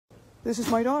This is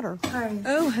my daughter. Hi.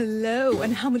 Oh, hello.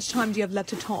 And how much time do you have left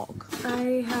to talk?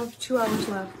 I have 2 hours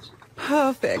left.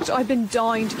 Perfect. I've been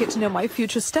dying to get to know my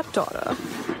future stepdaughter.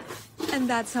 And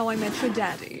that's how I met your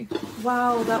daddy.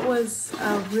 Wow, that was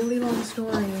a really long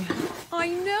story. I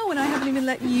know, and I haven't even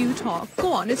let you talk.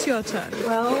 Go on, it's your turn.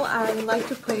 Well, I would like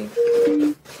to play.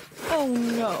 Oh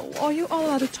no, are you all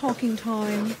out of talking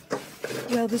time?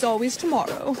 Well, there's always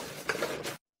tomorrow.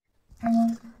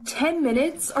 10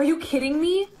 minutes? Are you kidding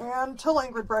me? And tell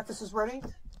Ingrid breakfast is ready.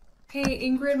 Hey,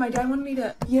 Ingrid, my dad wanted me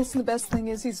to... Yes, and the best thing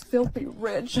is he's filthy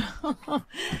rich.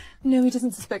 No, he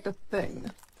doesn't suspect a thing.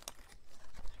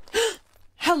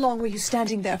 How long were you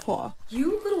standing there for?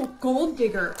 You little gold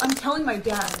digger. I'm telling my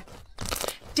dad.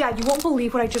 Dad, you won't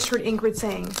believe what I just heard Ingrid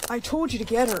saying. I told you to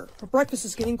get her. Her breakfast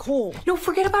is getting cold. No,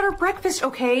 forget about her breakfast,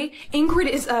 okay? Ingrid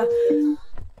is a...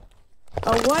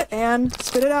 A what, Anne?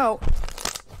 Spit it out.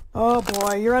 Oh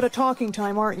boy, you're out of talking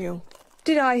time, aren't you?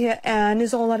 Did I hear Anne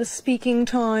is all out of speaking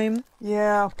time?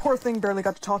 Yeah, poor thing barely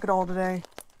got to talk at all today.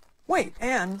 Wait,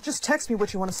 Anne, just text me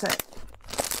what you want to say.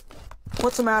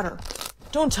 What's the matter?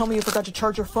 Don't tell me you forgot to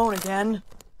charge your phone again.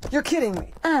 You're kidding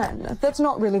me. Anne, that's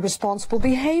not really responsible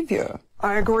behavior.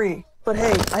 I agree. But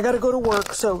hey, I gotta go to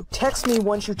work, so text me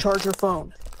once you charge your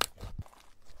phone.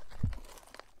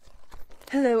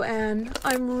 Hello, Anne.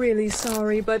 I'm really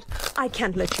sorry, but I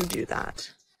can't let you do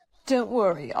that. Don't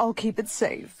worry, I'll keep it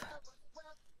safe.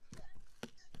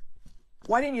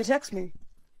 Why didn't you text me?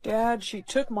 Dad, she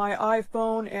took my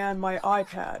iPhone and my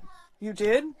iPad. You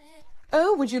did?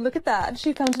 Oh, would you look at that?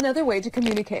 She found another way to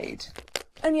communicate.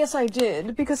 And yes, I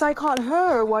did, because I caught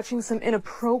her watching some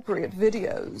inappropriate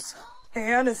videos.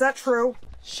 Anne, is that true?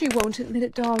 She won't admit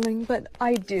it, darling, but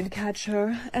I did catch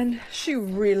her, and she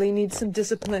really needs some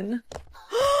discipline.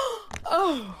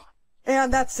 Oh!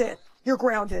 Anne, that's it. You're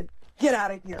grounded. Get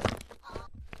out of here.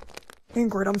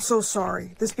 Ingrid, I'm so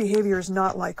sorry. This behavior is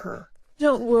not like her.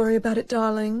 Don't worry about it,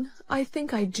 darling. I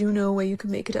think I do know a way you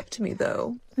can make it up to me,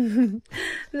 though.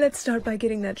 Let's start by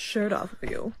getting that shirt off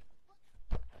of you.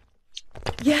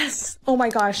 Yes! Oh my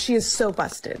gosh, she is so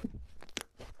busted.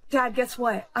 Dad, guess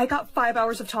what? I got 5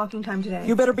 hours of talking time today.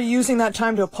 You better be using that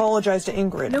time to apologize to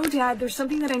Ingrid. No, Dad, there's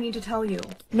something that I need to tell you.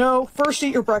 No, first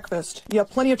eat your breakfast. You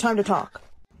have plenty of time to talk.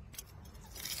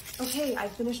 Okay, I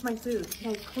finished my food.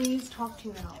 Can I please talk to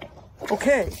you now?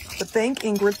 Okay, but thank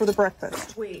Ingrid for the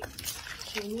breakfast. Wait,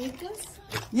 she need this?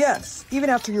 Yes, even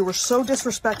after you were so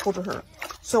disrespectful to her.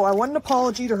 So I want an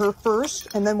apology to her first,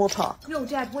 and then we'll talk. No,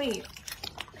 Dad, wait.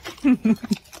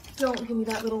 Don't give me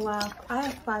that little laugh. I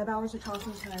have 5 hours of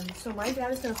talking time, so my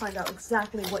dad is going to find out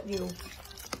exactly what you...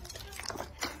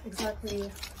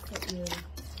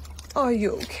 Are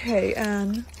you okay,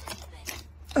 Anne?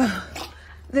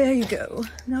 There you go.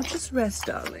 Now just rest,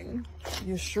 darling.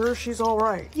 You sure she's all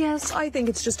right? Yes, I think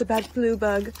it's just a bad flu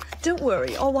bug. Don't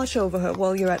worry, I'll watch over her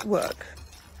while you're at work.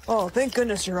 Oh, thank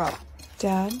goodness you're up.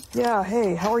 Dad? Yeah,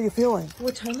 hey, how are you feeling?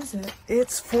 What time is it?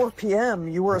 It's 4 p.m.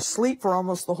 You were asleep for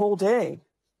almost the whole day.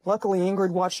 Luckily,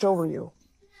 Ingrid watched over you.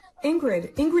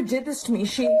 Ingrid did this to me.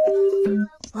 She...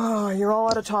 Oh, you're all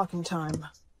out of talking time.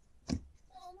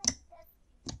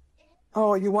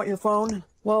 Oh, you want your phone?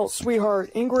 Well,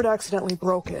 sweetheart, Ingrid accidentally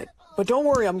broke it. But don't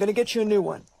worry, I'm gonna get you a new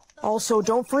one. Also,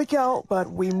 don't freak out,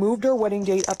 but we moved our wedding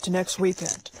date up to next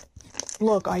weekend.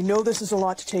 Look, I know this is a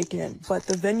lot to take in, but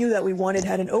the venue that we wanted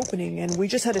had an opening, and we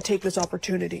just had to take this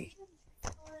opportunity.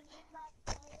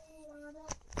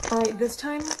 Alright, this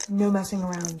time, no messing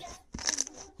around.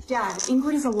 Dad,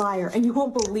 Ingrid is a liar, and you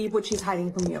won't believe what she's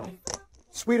hiding from you.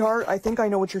 Sweetheart, I think I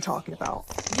know what you're talking about.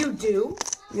 You do?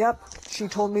 Yep, she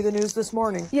told me the news this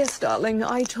morning. Yes, darling,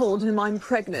 I told him I'm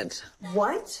pregnant.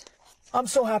 What? I'm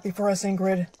so happy for us,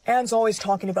 Ingrid. Anne's always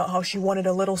talking about how she wanted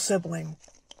a little sibling.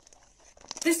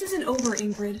 This isn't over,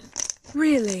 Ingrid.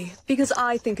 Really? Because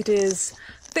I think it is.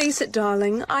 Face it,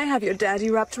 darling, I have your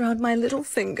daddy wrapped around my little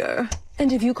finger.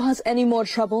 And if you cause any more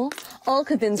trouble, I'll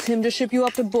convince him to ship you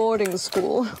off to boarding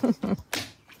school.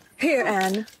 Here,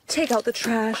 Anne, take out the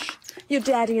trash. Your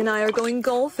daddy and I are going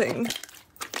golfing.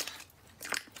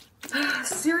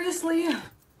 Seriously?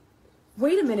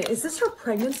 Wait a minute, is this her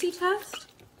pregnancy test?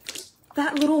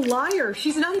 That little liar,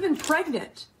 she's not even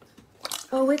pregnant.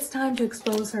 Oh, it's time to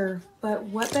expose her. But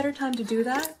what better time to do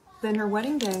that than her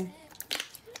wedding day?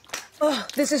 Oh,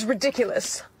 this is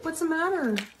ridiculous. What's the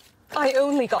matter? I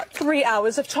only got 3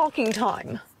 hours of talking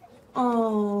time.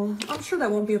 Oh, I'm sure that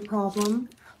won't be a problem.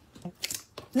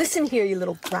 Listen here, you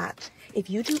little brat. If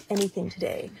you do anything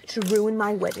today to ruin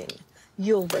my wedding,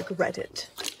 you'll regret it.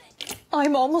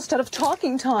 I'm almost out of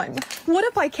talking time. What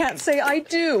if I can't say I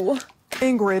do?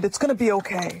 Ingrid, it's gonna be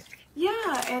okay.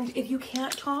 Yeah, and if you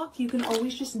can't talk, you can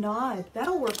always just nod.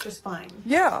 That'll work just fine.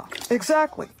 Yeah,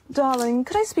 exactly. Darling,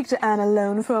 could I speak to Anne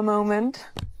alone for a moment?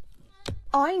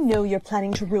 I know you're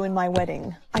planning to ruin my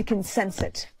wedding. I can sense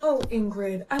it. Oh,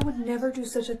 Ingrid, I would never do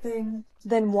such a thing.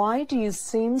 Then why do you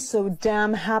seem so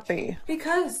damn happy?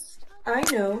 Because I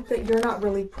know that you're not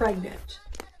really pregnant.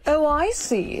 Oh, I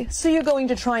see. So you're going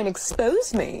to try and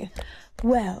expose me.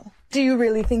 Well, do you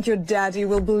really think your daddy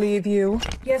will believe you?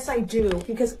 Yes, I do,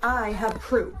 because I have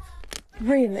proof.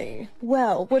 Really?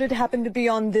 Well, would it happen to be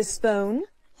on this phone?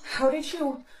 How did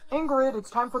you... Ingrid,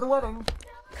 it's time for the wedding.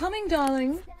 Coming,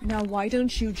 darling. Now why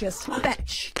don't you just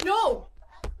fetch? No!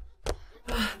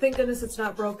 Thank goodness it's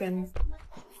not broken.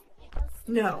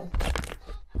 No.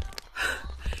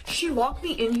 She locked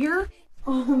me in here?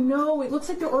 Oh no, it looks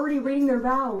like they're already reading their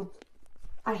vows.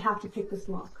 I have to pick this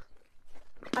lock.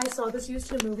 I saw this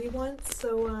used in a movie once,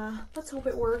 so let's hope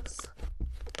it works.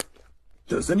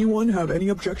 Does anyone have any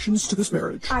objections to this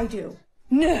marriage? I do.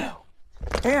 No.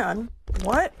 Anne,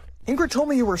 what? Ingrid told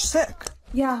me you were sick.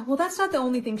 Yeah, well that's not the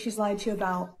only thing she's lied to you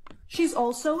about. She's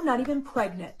also not even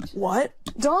pregnant. What?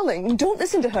 Darling, don't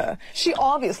listen to her. She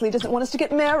obviously doesn't want us to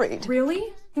get married.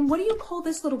 Really? Then what do you call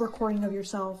this little recording of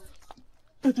yourself?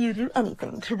 If you do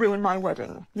anything to ruin my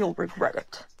wedding, you'll regret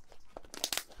it.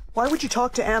 Why would you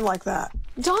talk to Anne like that?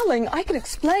 Darling, I can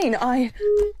explain.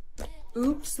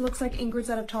 Oops, looks like Ingrid's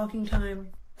out of talking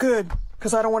time. Good,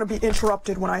 because I don't want to be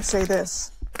interrupted when I say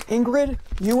this. Ingrid,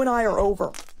 you and I are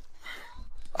over.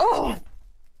 Oh!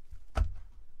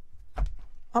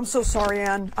 I'm so sorry,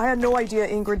 Anne. I had no idea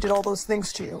Ingrid did all those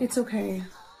things to you. It's okay.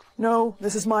 No,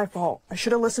 this is my fault. I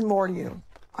should have listened more to you.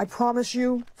 I promise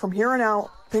you, from here on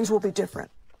out, things will be different.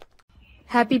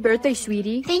 Happy birthday,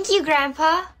 sweetie. Thank you,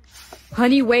 Grandpa.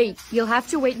 Honey, wait. You'll have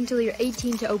to wait until you're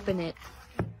 18 to open it.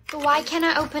 But why can't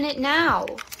I open it now?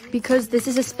 Because this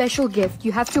is a special gift.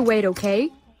 You have to wait, okay?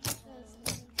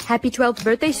 Happy 12th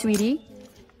birthday, sweetie.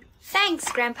 Thanks,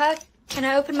 Grandpa. Can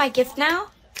I open my gift now?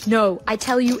 No, I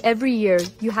tell you every year.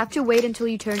 You have to wait until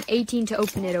you turn 18 to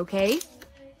open it, okay?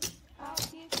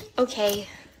 Okay.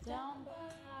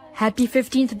 Happy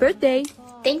 15th birthday.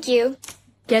 Thank you.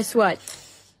 Guess what?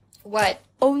 What?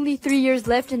 Only 3 years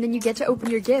left and then you get to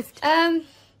open your gift.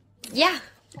 Yeah,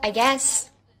 I guess.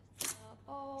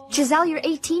 Giselle, you're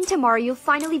 18 tomorrow. You'll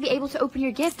finally be able to open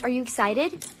your gift. Are you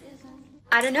excited?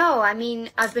 I don't know. I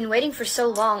mean, I've been waiting for so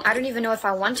long. I don't even know if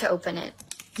I want to open it.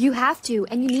 You have to,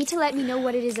 and you need to let me know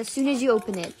what it is as soon as you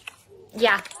open it.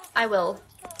 Yeah, I will.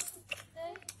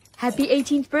 Happy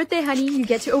 18th birthday, honey. You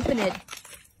get to open it.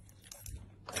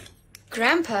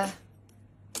 Grandpa,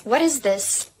 what is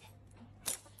this?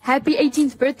 Happy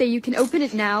 18th birthday. You can open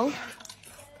it now.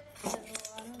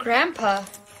 Grandpa,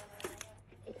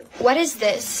 what is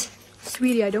this?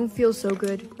 Sweetie, I don't feel so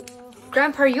good.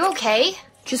 Grandpa, are you okay?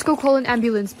 Just go call an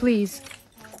ambulance, please.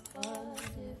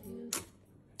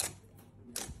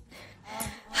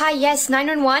 Hi, yes,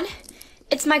 911.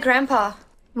 It's my grandpa.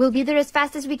 We'll be there as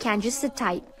fast as we can. Just sit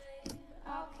tight.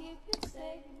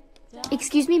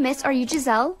 Excuse me, miss. Are you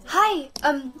Giselle? Hi,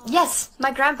 yes,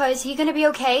 my grandpa. Is he gonna be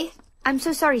okay? I'm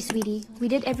so sorry, sweetie. We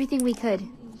did everything we could.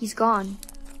 He's gone.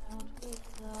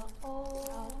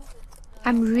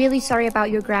 I'm really sorry about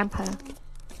your grandpa.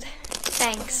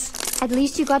 Thanks. At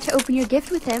least you got to open your gift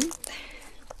with him.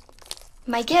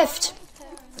 My gift?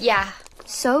 Yeah.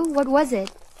 So, what was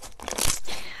it?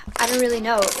 I don't really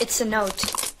know. It's a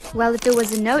note. Well, if it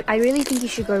was a note, I really think you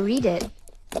should go read it.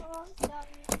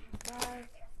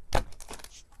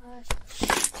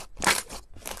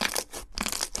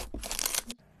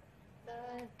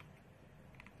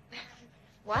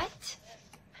 What?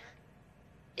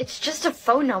 It's just a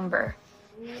phone number.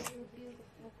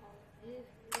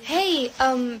 Hey,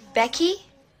 Becky?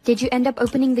 Did you end up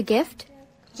opening the gift?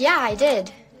 Yeah, I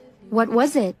did. What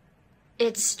was it?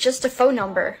 It's just a phone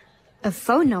number. A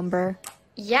phone number?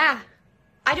 Yeah.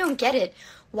 I don't get it.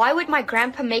 Why would my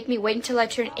grandpa make me wait until I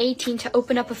turn 18 to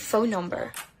open up a phone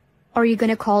number? Are you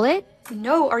gonna call it?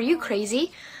 No, are you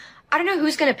crazy? I don't know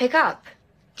who's gonna pick up.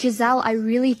 Giselle, I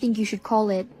really think you should call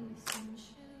it.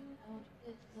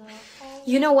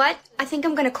 You know what? I think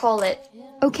I'm gonna call it.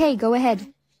 Okay, go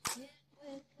ahead.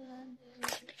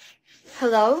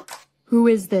 Hello? Who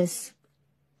is this?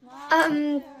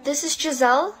 This is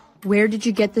Giselle. Where did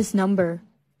you get this number?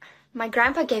 My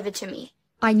grandpa gave it to me.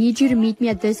 I need you to meet me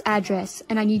at this address,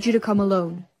 and I need you to come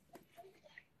alone.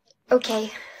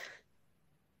 Okay.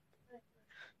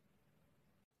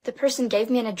 The person gave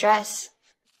me an address.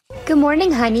 Good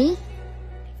morning, honey.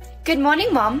 Good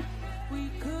morning, Mom.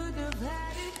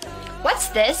 What's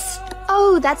this?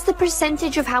 Oh, that's the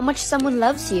percentage of how much someone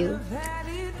loves you.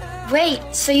 Wait,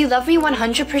 so you love me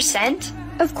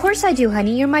 100%? Of course I do,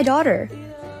 honey. You're my daughter.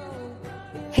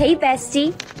 Hey,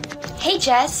 bestie. Hey,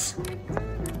 Jess.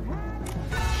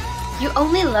 You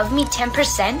only love me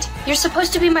 10%? You're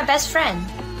supposed to be my best friend.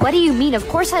 What do you mean? Of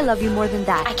course I love you more than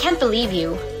that. I can't believe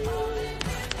you.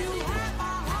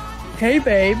 Hey,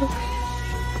 babe.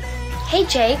 Hey,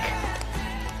 Jake.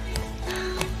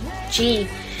 Gee,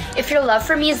 if your love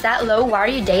for me is that low, why are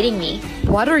you dating me?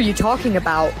 What are you talking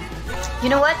about? You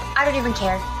know what? I don't even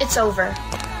care. It's over.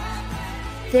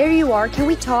 There you are. Can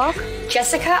we talk?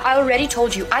 Jessica, I already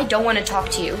told you, I don't want to talk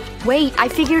to you. Wait, I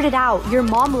figured it out. Your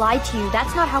mom lied to you.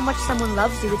 That's not how much someone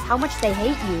loves you, it's how much they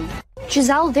hate you.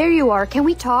 Giselle, there you are. Can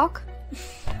we talk?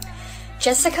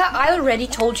 Jessica, I already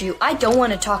told you, I don't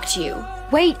want to talk to you.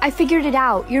 Wait, I figured it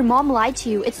out. Your mom lied to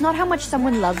you. It's not how much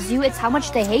someone loves you, it's how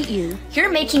much they hate you.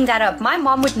 You're making that up. My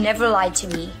mom would never lie to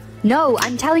me. No,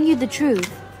 I'm telling you the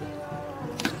truth.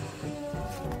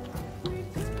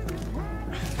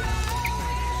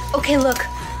 Okay, look,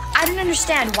 I don't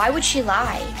understand. Why would she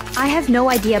lie? I have no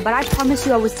idea, but I promise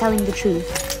you I was telling the truth.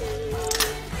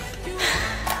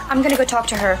 I'm gonna go talk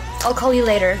to her. I'll call you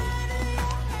later.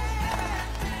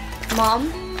 Mom?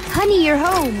 Honey, you're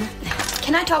home.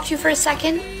 Can I talk to you for a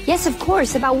second? Yes, of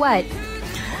course. About what?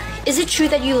 Is it true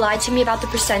that you lied to me about the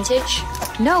percentage?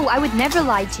 No, I would never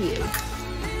lie to you.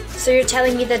 So you're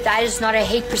telling me that that is not a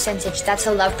hate percentage, that's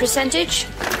a love percentage?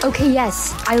 Okay,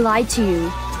 yes, I lied to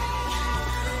you.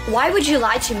 Why would you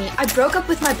lie to me? I broke up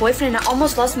with my boyfriend and I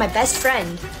almost lost my best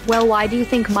friend. Well, why do you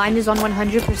think mine is on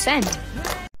 100%?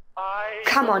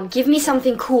 Come on, give me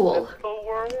something cool.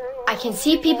 I can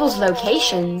see people's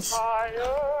locations.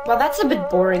 Well, that's a bit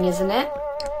boring, isn't it?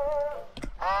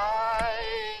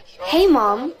 Hey,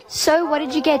 Mom. So, what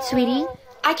did you get, sweetie?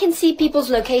 I can see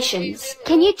people's locations.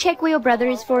 Can you check where your brother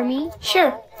is for me?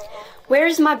 Sure. Where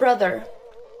is my brother?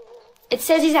 It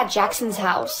says he's at Jackson's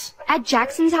house. At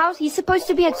Jackson's house? He's supposed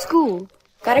to be at school.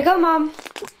 Gotta go, Mom.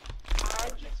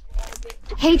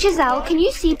 Hey, Giselle, can you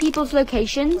see people's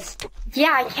locations?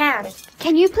 Yeah, I can.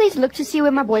 Can you please look to see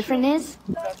where my boyfriend is?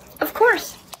 Of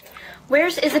course.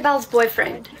 Where's Isabel's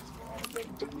boyfriend?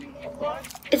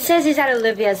 It says he's at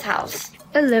Olivia's house.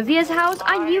 Olivia's house?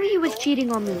 I knew he was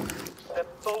cheating on me.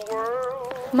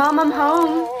 Mom, I'm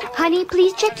home. Honey,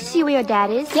 please check to see where your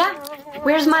dad is. Yeah.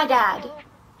 Where's my dad?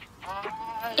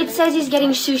 It says he's getting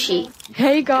sushi.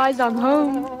 Hey guys, I'm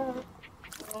home.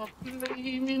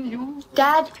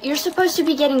 Dad, you're supposed to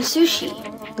be getting sushi.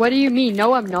 What do you mean?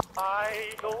 No, I'm not.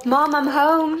 Mom, I'm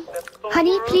home.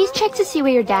 Honey, please check to see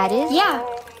where your dad is. Yeah.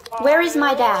 Where is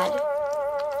my dad?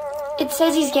 It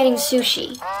says he's getting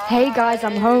sushi. Hey guys,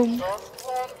 I'm home.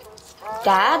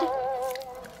 Dad?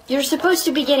 You're supposed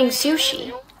to be getting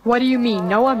sushi. What do you mean?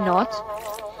 No, I'm not.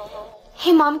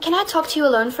 Hey, Mom, can I talk to you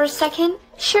alone for a second?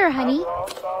 Sure, honey.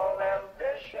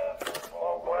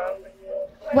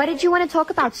 What did you want to talk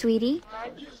about, sweetie?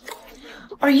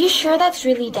 Are you sure that's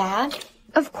really Dad?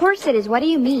 Of course it is. What do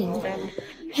you mean?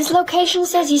 His location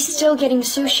says he's still getting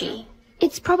sushi.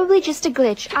 It's probably just a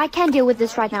glitch. I can't deal with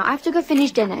this right now. I have to go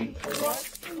finish dinner.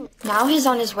 Now he's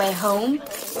on his way home.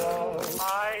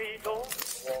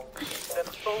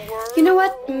 You know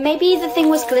what? Maybe the thing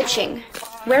was glitching.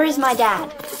 Where is my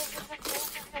dad?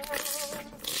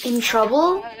 In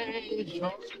trouble?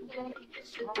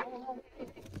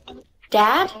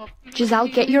 Dad? Giselle,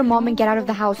 get your mom and get out of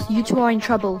the house. You two are in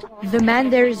trouble. The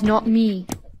man there is not me.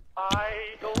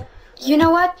 You know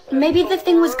what? Maybe the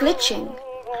thing was glitching.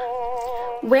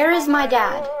 Where is my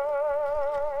dad?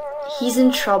 He's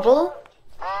in trouble?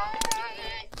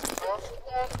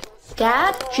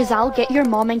 Dad? Giselle, get your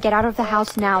mom and get out of the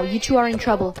house now. You two are in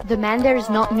trouble. The man there is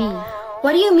not me.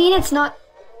 What do you mean it's not...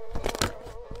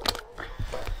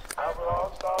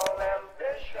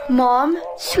 Mom?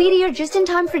 Sweetie, you're just in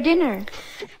time for dinner.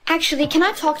 Actually, can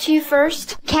I talk to you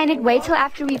first? Can it wait till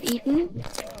after we've eaten?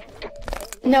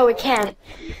 No, it can't.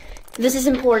 This is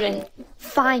important.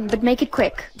 Fine, but make it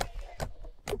quick.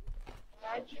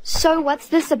 So, what's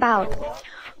this about?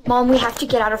 Mom, we have to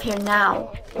get out of here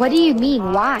now. What do you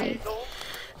mean? Why?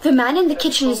 The man in the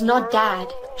kitchen is not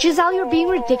Dad. Giselle, you're being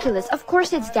ridiculous. Of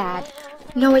course it's Dad.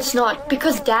 No, it's not,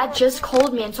 because Dad just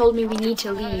called me and told me we need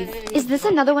to leave. Is this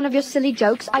another one of your silly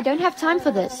jokes? I don't have time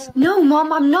for this. No,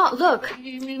 Mom, I'm not. Look.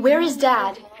 Where is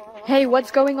Dad? Hey,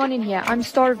 what's going on in here? I'm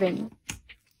starving.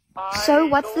 So,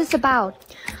 what's this about?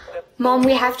 Mom,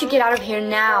 we have to get out of here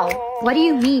now. What do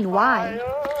you mean? Why?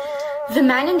 The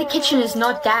man in the kitchen is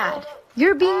not Dad.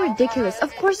 You're being ridiculous.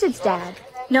 Of course it's Dad.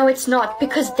 No, it's not,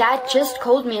 because Dad just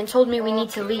called me and told me we need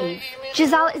to leave.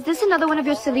 Giselle, is this another one of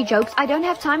your silly jokes? I don't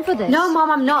have time for this. No,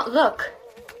 Mom, I'm not. Look.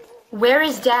 Where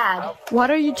is Dad? What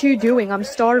are you two doing? I'm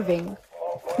starving.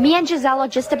 Me and Giselle are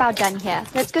just about done here.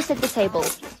 Let's go set the table.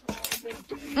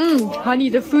 Honey,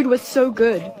 the food was so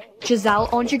good. Giselle,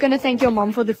 aren't you gonna thank your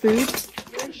mom for the food?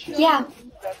 Yeah.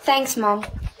 Thanks, Mom.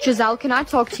 Giselle, can I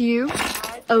talk to you?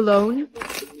 Alone?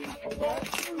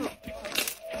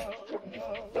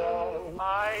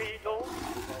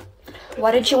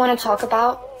 What did you want to talk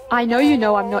about? I know you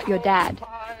know I'm not your dad,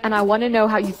 and I want to know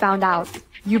how you found out.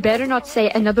 You better not say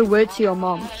another word to your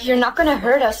mom. You're not gonna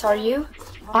hurt us, are you?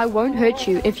 I won't hurt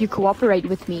you if you cooperate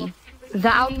with me. The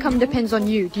outcome depends on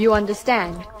you, do you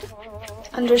understand?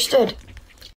 Understood.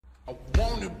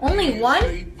 Only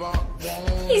one?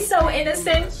 He's so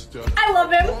innocent. I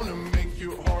love him.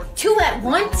 2 at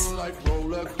once?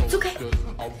 It's okay.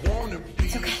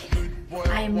 It's okay.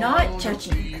 I am not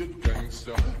judging.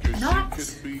 Not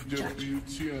judging.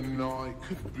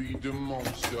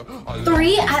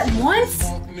 3 at once?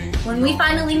 When we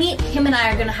finally meet, him and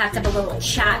I are gonna have to have a little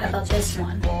chat about this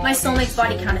one. My soulmate's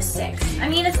body count is 6. I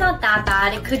mean, it's not that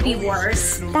bad. It could be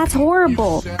worse. That's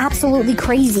horrible. Absolutely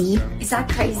crazy. Is that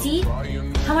crazy?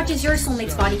 How much is your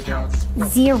soulmate's body count?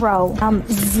 0.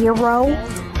 0?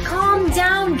 Calm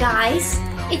down, guys.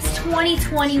 It's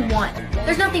 2021.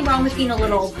 There's nothing wrong with being a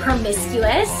little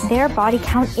promiscuous. Their body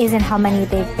count isn't how many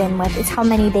they've been with, it's how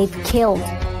many they've killed.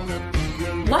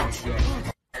 What?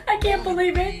 I can't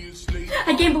believe it.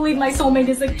 I can't believe my soulmate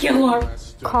is a killer.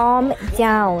 Calm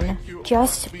down.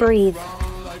 Just breathe.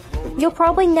 You'll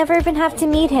probably never even have to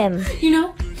meet him. You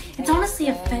know, it's honestly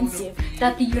offensive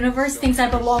that the universe thinks I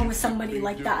belong with somebody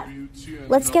like that.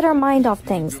 Let's get our mind off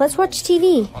things. Let's watch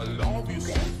TV.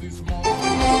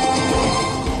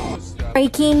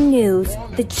 Breaking news.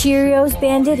 The Cheerios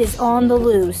bandit is on the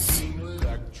loose.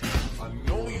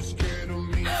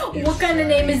 What kind of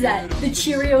name is that? The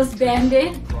Cheerios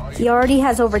Bandit? He already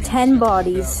has over 10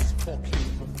 bodies.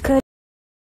 Good.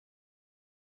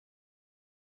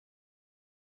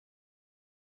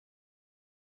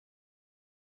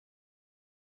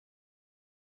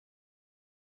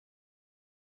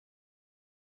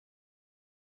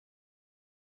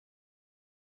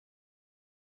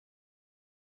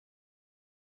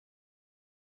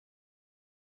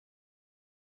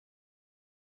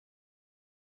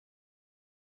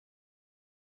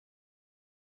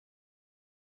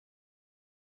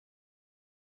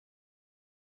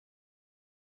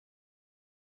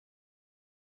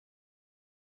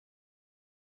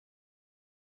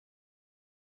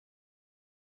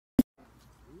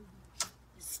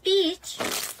 Speech?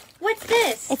 What's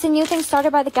this? It's a new thing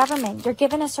started by the government. You're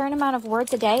given a certain amount of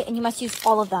words a day, and you must use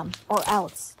all of them, or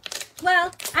else.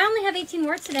 Well, I only have 18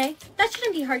 words today. That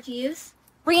shouldn't be hard to use.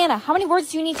 Brianna, how many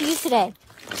words do you need to use today?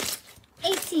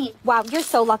 18. Wow, you're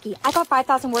so lucky. I got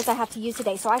 5,000 words I have to use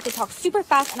today, so I have to talk super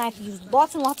fast, and I have to use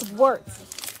lots and lots of words.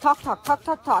 Talk, talk, talk,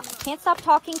 talk, talk. Can't stop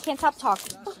talking, can't stop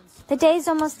talking. The day's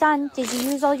almost done. Did you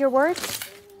use all your words?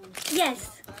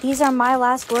 Yes. These are my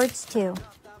last words, too.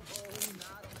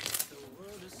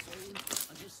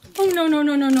 Oh, no.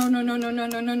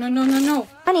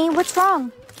 Honey, what's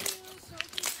wrong?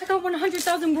 I got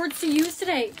 100,000 words to use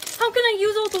today. How can I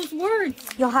use all those words?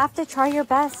 You'll have to try your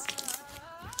best.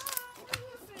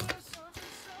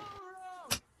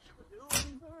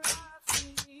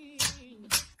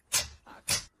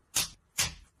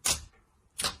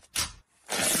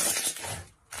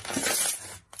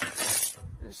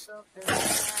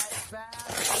 I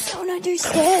don't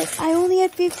understand. I only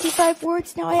had 55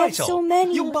 words, now I have so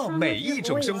many. 拥抱每一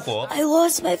种生活。 I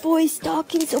lost my voice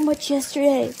talking so much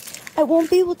yesterday. I won't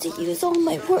be able to use all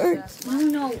my words.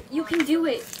 No, you can do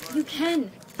it. You can.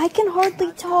 I can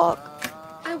hardly talk.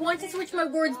 I want to switch my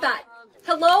words back.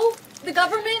 Hello? The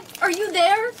government? Are you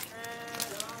there?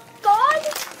 God?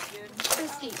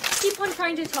 Christy, keep on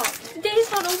trying to talk. The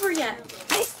day's not over yet.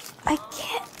 I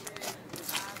can't.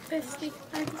 Bestie,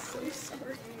 I'm so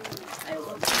sorry. I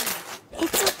love you.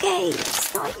 It's okay.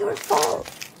 It's not your fault.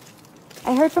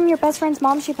 I heard from your best friend's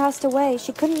mom she passed away.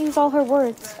 She couldn't use all her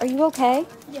words. Are you okay?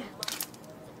 Yeah.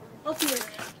 I'll do it.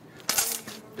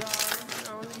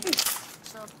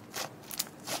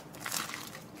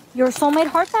 Your soulmate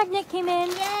heart magnet came in.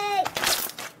 Yay!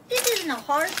 This isn't a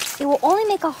heart. It will only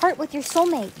make a heart with your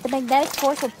soulmate. The magnetic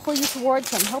force will pull you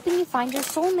towards him, helping you find your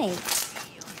soulmate.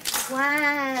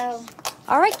 Wow.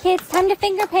 All right, kids, time to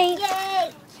finger paint.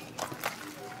 Yay!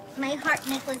 My heart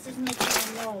necklace is making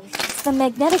a noise. It's the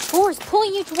magnetic force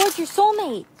pulling you towards your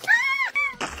soulmate.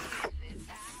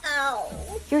 Ow.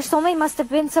 Your soulmate must have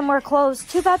been somewhere close.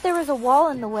 Too bad there was a wall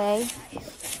in the way.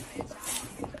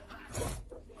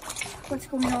 What's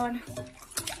going on?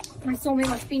 My soulmate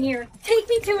must be near. Take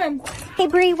me to him. Hey,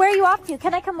 Bree, where are you off to?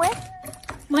 Can I come with?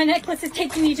 My necklace is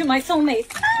taking me to my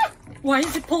soulmate. Why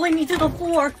is it pulling me to the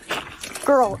floor?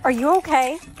 Girl, are you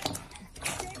okay?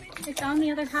 I found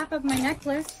the other half of my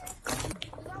necklace.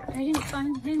 I didn't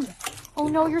find him. Oh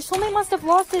no, your soulmate must have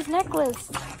lost his necklace.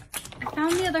 I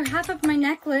found the other half of my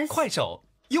necklace. 快手，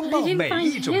拥抱每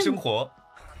一种生活。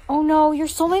 Oh no, your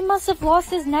soulmate must have lost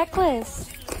his necklace.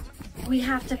 We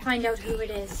have to find out who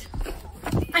it is.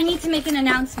 I need to make an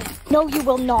announcement. No, you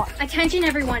will not. Attention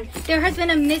everyone, there has been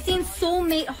a missing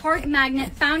soulmate heart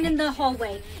magnet found in the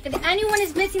hallway. If anyone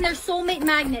is missing their soulmate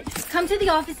magnet, come to the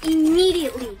office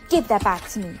immediately. Give that back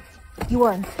to me. You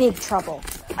are in big trouble.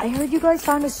 I heard you guys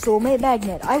found a soulmate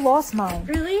magnet. I lost mine.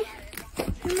 Really?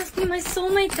 You must be my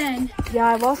soulmate then. Yeah,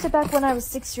 I lost it back when I was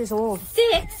 6 years old.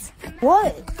 6?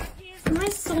 What? My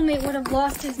soulmate would have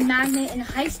lost his magnet in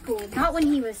high school, not when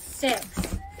he was 6.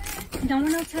 No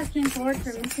one else has came forward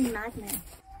for missing magnet.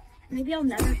 Maybe I'll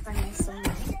never find my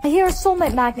soulmate. I hear a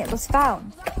soulmate magnet was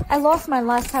found. I lost mine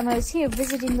last time I was here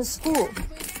visiting the school.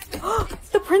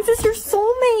 The prince is your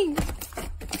soulmate!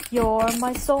 You're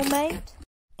my soulmate?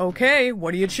 Okay,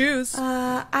 what do you choose?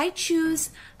 I choose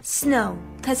Snow,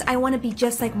 because I want to be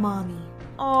just like Mommy.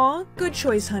 Aw, good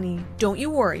choice, honey. Don't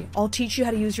you worry, I'll teach you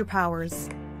how to use your powers.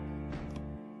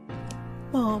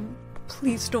 Mom,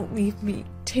 please don't leave me.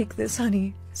 Take this,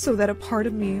 honey, so that a part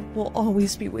of me will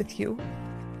always be with you.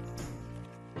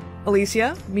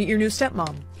 Alicia, meet your new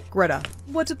stepmom, Greta.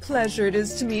 What a pleasure it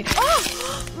is to meet—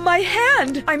 Oh! My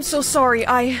hand! I'm so sorry,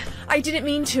 I didn't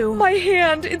mean to. My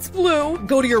hand, it's blue.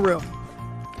 Go to your room.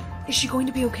 Is she going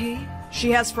to be okay?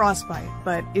 She has frostbite,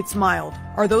 but it's mild.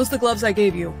 Are those the gloves I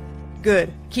gave you?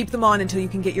 Good. Keep them on until you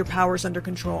can get your powers under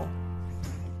control.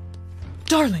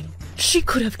 Darling, she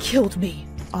could have killed me.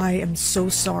 I am so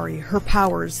sorry. Her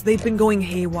powers, they've been going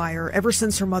haywire ever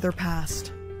since her mother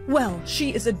passed. Well,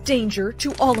 she is a danger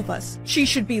to all of us. She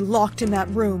should be locked in that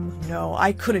room. No,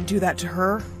 I couldn't do that to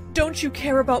her. Don't you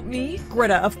care about me?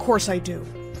 Greta, of course I do.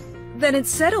 Then it's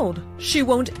settled. She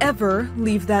won't ever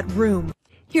leave that room.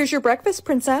 Here's your breakfast,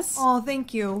 princess. Oh,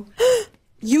 thank you.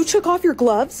 You took off your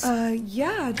gloves?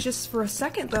 Yeah, just for a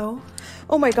second, though.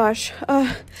 Oh my gosh.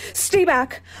 Stay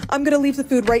back. I'm gonna leave the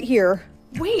food right here.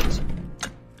 Wait!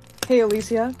 Hey,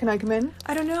 Alicia, can I come in?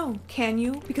 I don't know. Can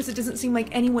you? Because it doesn't seem like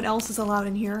anyone else is allowed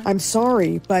in here. I'm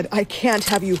sorry, but I can't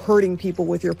have you hurting people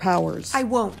with your powers. I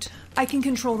won't. I can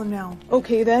control them now.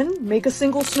 Okay then, make a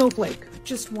single snowflake.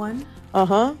 Just one?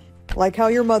 Uh-huh. Like how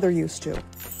your mother used to.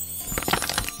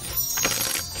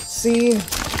 See,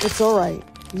 it's alright.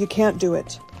 You can't do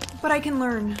it. But I can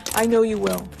learn. I know you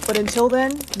will. But until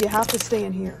then, you have to stay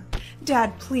in here.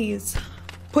 Dad, please.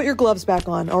 Put your gloves back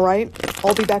on, alright?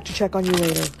 I'll be back to check on you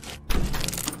later.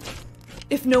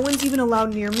 If no one's even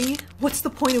allowed near me, what's the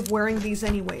point of wearing these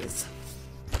anyways?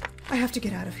 I have to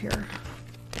get out of here.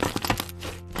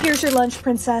 Here's your lunch,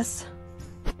 princess.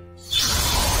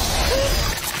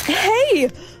 Hey!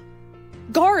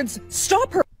 Guards,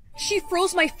 stop her! She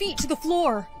froze my feet to the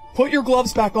floor. Put your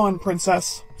gloves back on,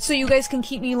 princess. So you guys can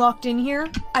keep me locked in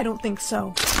here? I don't think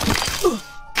so.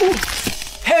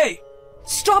 Hey!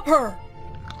 Stop her!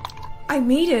 I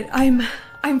made it.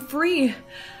 I'm free.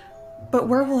 But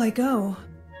where will I go?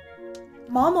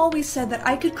 Mom always said that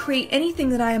I could create anything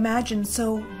that I imagined,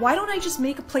 so why don't I just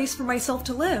make a place for myself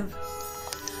to live?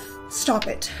 Stop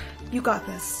it. You got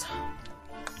this.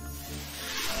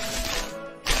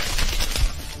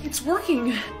 It's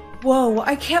working. Whoa,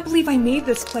 I can't believe I made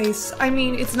this place. I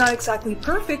mean, it's not exactly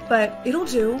perfect, but it'll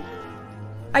do.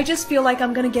 I just feel like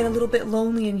I'm gonna get a little bit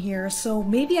lonely in here, so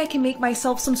maybe I can make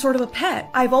myself some sort of a pet.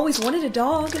 I've always wanted a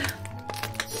dog.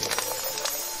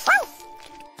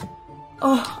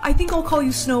 Oh, I think I'll call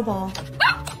you Snowball.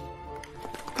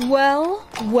 Well,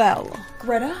 well.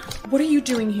 Greta, what are you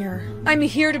doing here? I'm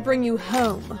here to bring you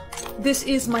home. This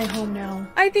is my home now.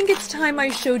 I think it's time I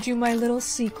showed you my little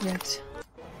secret.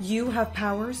 You have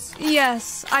powers?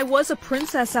 Yes, I was a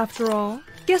princess after all.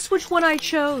 Guess which one I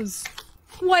chose?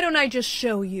 Why don't I just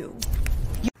show you?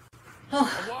 Oh,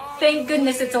 thank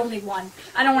goodness it's only one.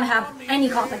 I don't want to have any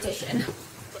competition.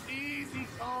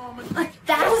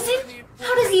 1,000?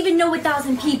 How does he even know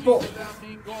 1,000 people?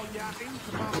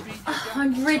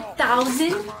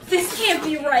 100,000? This can't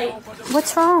be right.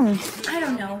 What's wrong? I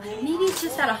don't know. Maybe it's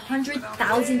just that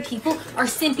 100,000 people are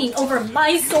simping over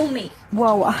my soulmate.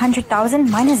 Whoa, 100,000?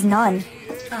 Mine is none.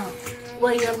 Oh,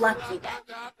 well, you're lucky then.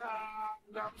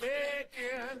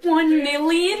 1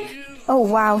 million? Oh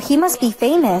wow, he must be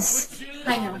famous.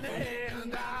 I know.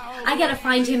 I gotta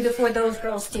find him before those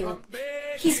girls do.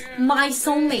 He's my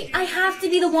soulmate. I have to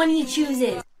be the one he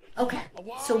chooses. Okay,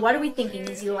 so what are we thinking?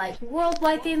 Is he like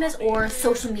worldwide famous or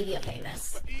social media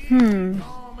famous? 2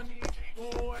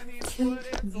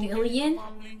 million?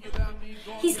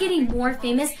 He's getting more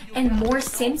famous and more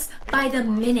simps by the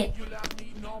minute.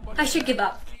 I should give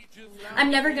up.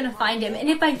 I'm never gonna find him, and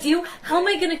if I do, how am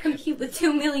I gonna compete with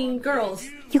 2 million girls?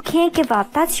 You can't give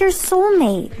up. That's your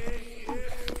soulmate.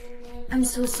 I'm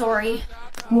so sorry.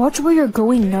 Watch where you're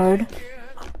going, nerd.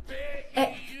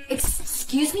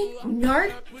 Excuse me?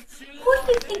 Nerd? Who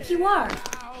do you think you are?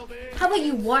 How about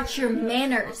you watch your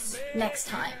manners next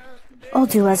time? I'll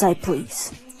do as I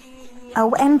please.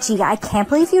 OMG, I can't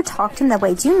believe you talked to him that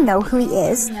way. Do you know who he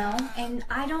is? No, and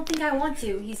I don't think I want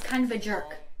to. He's kind of a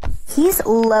jerk. He's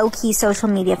low-key social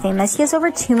media famous. He has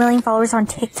over 2 million followers on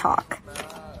TikTok.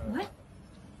 What?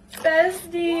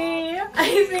 Bestie,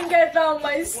 I think I found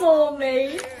my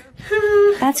soulmate.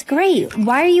 That's great.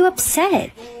 Why are you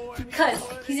upset? Because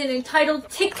he's an entitled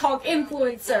TikTok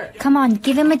influencer. Come on,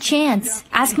 give him a chance.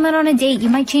 Ask him out on a date. You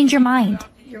might change your mind.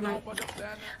 You're right.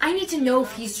 I need to know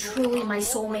if he's truly my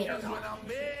soulmate or not.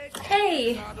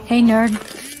 Hey. Hey, nerd.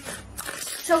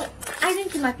 So, I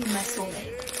think you might be my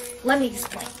soulmate. Let me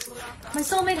explain. My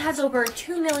soulmate has over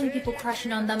 2 million people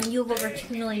crushing on them, and you have over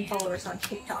 2 million followers on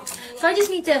TikTok. So I just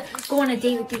need to go on a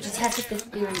date with you to test if this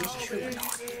theory is true or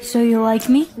not. So you like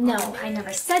me? No, I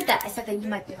never said that. I said that you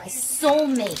might be my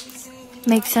soulmate.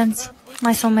 Makes sense.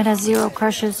 My soulmate has 0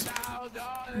 crushes.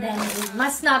 Then it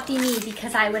must not be me,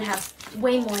 because I would have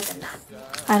way more than that.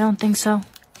 I don't think so.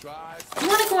 You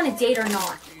want to go on a date or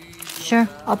not? Sure,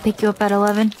 I'll pick you up at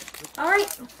 11.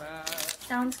 Alright.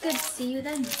 Sounds good. See you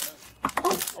then.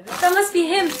 Oh, that must be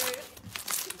him.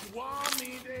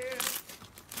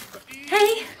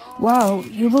 Hey. Wow,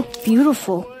 you look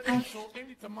beautiful. I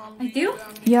do?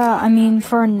 Yeah, I mean,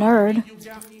 for a nerd.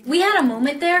 We had a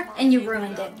moment there, and you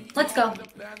ruined it. Let's go.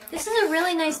 This is a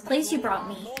really nice place you brought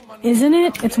me. Isn't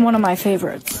it? It's one of my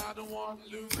favorites.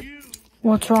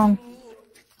 What's wrong?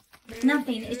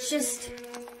 Nothing. It's just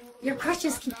your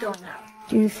crushes keep going up.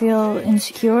 Do you feel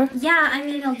insecure? Yeah, I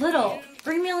mean a little.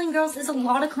 3 million girls is a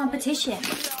lot of competition.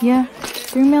 Yeah,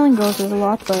 3 million girls is a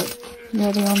lot, but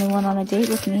you're the only one on a date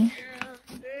with me.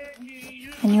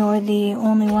 And you're the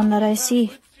only one that I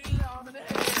see.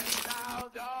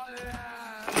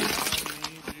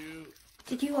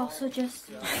 Did you also just...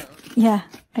 Yeah,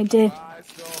 I did.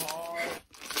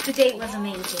 The date was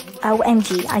amazing.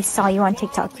 OMG, I saw you on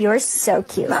TikTok. You're so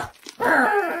cute.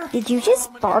 Did you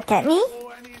just bark at me?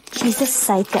 She's a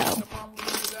psycho.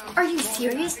 Are you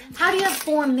serious? How do you have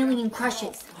 4 million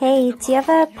crushes? Hey, do you have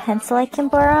a pencil I can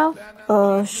borrow?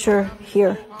 Sure.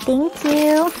 Here. Thank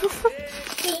you.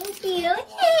 Thank you.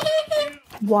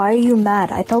 Why are you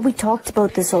mad? I thought we talked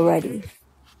about this already.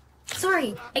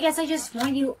 Sorry, I guess I just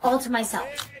wanted you all to myself.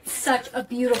 Such a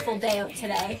beautiful day out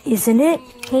today. Isn't it?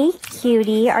 Hey,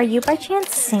 cutie, are you by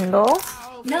chance single?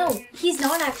 No, he's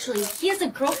not actually. He has a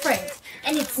girlfriend,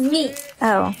 and it's me.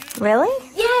 Oh, really?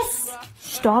 Yes!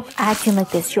 Stop acting like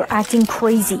this. You're acting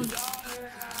crazy.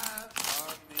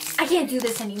 I can't do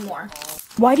this anymore.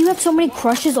 Why do you have so many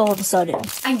crushes all of a sudden?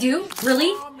 I do?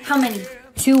 Really? How many?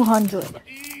 200.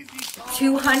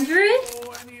 200?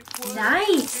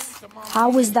 Nice.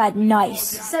 How is that nice?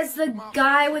 Says the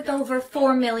guy with over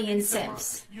 4 million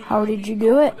simps. How did you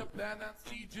do it?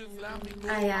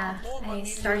 I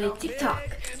started TikTok.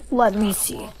 Let me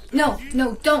see. No,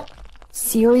 don't.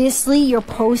 Seriously? You're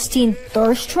posting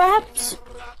thirst traps?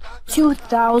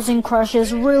 2,000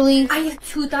 crushes, really? I have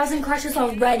 2,000 crushes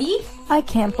already? I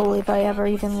can't believe I ever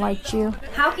even liked you.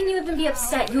 How can you even be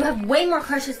upset? You have way more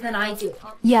crushes than I do.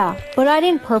 Yeah, but I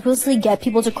didn't purposely get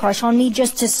people to crush on me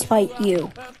just to spite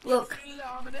you. Look,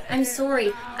 I'm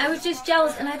sorry. I was just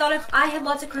jealous, and I thought if I had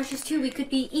lots of crushes too, we could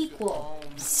be equal.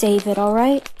 Save it,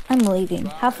 alright? I'm leaving.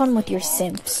 Have fun with your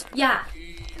simps. Yeah,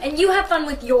 and you have fun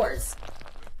with yours.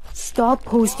 Stop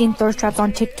posting thirst traps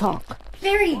on TikTok.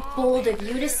 Very bold of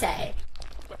you to say.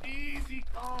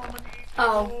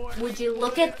 Oh, would you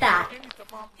look at that?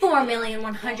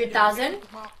 4,100,000.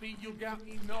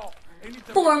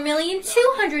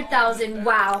 4,200,000.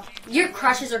 Wow, your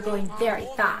crushes are going very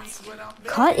fast.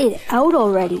 Cut it out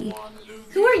already.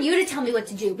 Who are you to tell me what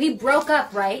to do? We broke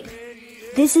up, right?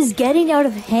 This is getting out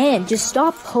of hand. Just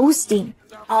stop posting.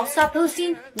 I'll stop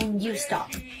posting when you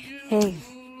stop. Hey.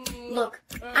 Look,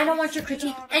 I don't want your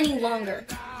critique any longer.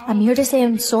 I'm here to say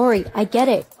I'm sorry. I get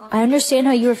it. I understand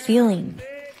how you're feeling.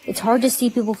 It's hard to see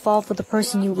people fall for the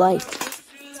person you like.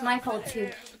 It's my fault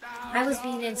too. I was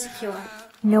being insecure.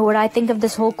 Know what I think of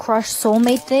this whole crush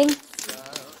soulmate thing?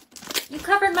 You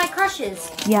covered my crushes.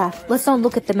 Yeah, let's not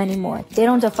look at them anymore. They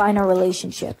don't define our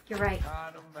relationship. You're right.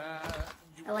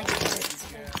 I like it.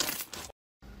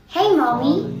 Hey,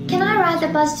 Mommy, can I ride the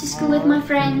bus to school with my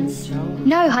friends?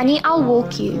 No, honey, I'll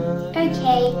walk you.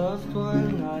 Okay.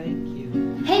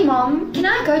 Hey, Mom, can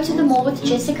I go to the mall with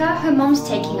Jessica? Her mom's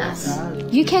taking us.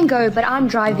 You can go, but I'm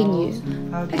driving you.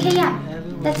 Okay, yeah.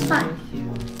 That's fine.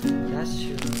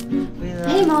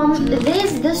 Hey Mom,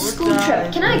 there's the school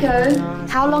trip. Can I go?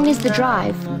 How long is the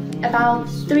drive? About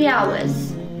 3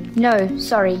 hours. No,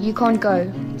 sorry, you can't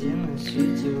go.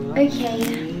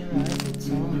 Okay.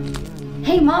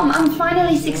 Hey Mom, I'm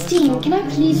finally 16. Can I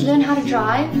please learn how to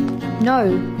drive?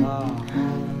 No.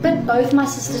 But both my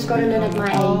sisters got to learn at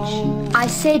my age. I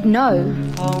said no.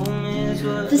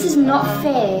 This is not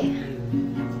fair.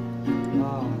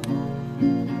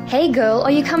 Hey girl,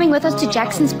 are you coming with us to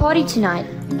Jackson's party tonight?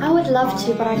 I would love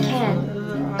to, but I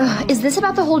can't. Is this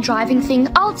about the whole driving thing?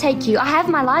 I'll take you. I have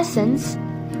my license.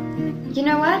 You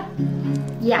know what?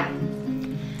 Yeah.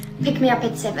 Pick me up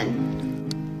at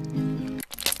 7.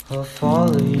 I'll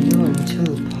follow you into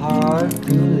the park,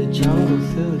 through the jungle,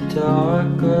 through the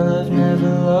dark. Girl, I've never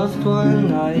loved one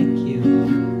like you.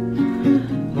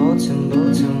 Boats and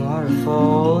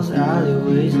waterfalls,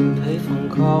 alleyways and payphone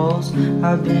calls.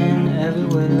 I've been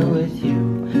everywhere with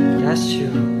you, that's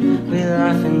true. We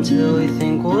laugh until we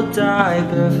think we'll die,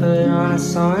 barefoot on a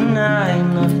summer night.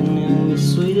 Nothing will be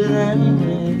sweeter than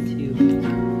with you.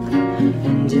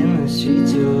 And in the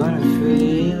streets you're running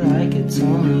free, like it's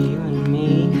only you and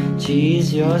me.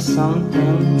 Geez, you're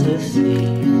something to see.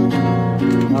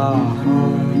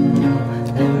 Home,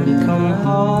 let me come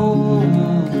home.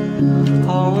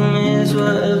 Home is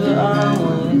wherever I'm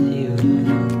with you.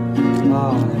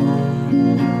 Home,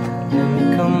 let me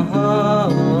come home.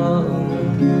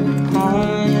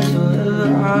 Home is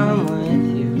wherever I'm with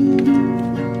you.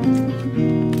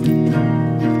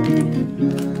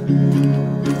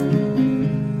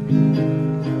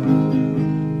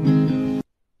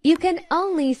 You can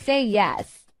only say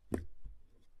yes.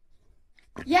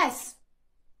 Yes.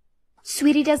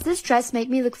 Sweetie, does this dress make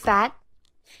me look fat?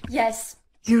 Yes.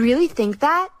 You really think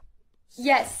that?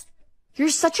 Yes. You're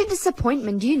such a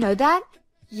disappointment, do you know that?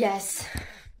 Yes.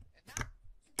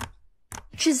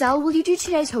 Giselle, will you do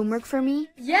today's homework for me?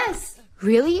 Yes.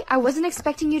 Really? I wasn't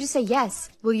expecting you to say yes.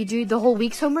 Will you do the whole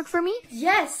week's homework for me?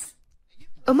 Yes.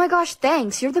 Oh my gosh,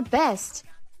 thanks. You're the best.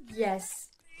 Yes.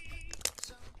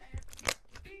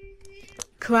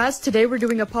 Class, today we're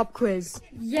doing a pop quiz.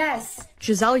 Yes.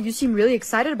 Giselle, you seem really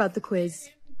excited about the quiz.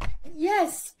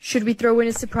 Yes. Should we throw in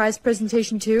a surprise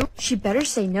presentation too? She better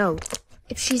say no.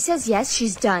 If she says yes,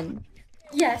 she's done.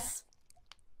 Yes.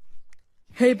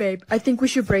 Hey babe, I think we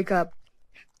should break up.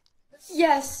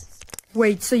 Yes.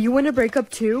 Wait, so you want to break up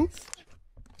too?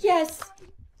 Yes.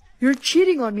 You're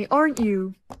cheating on me, aren't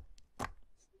you?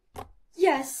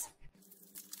 Yes.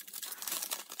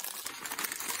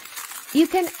 You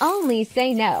can only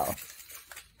say no.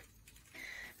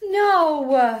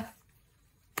 No.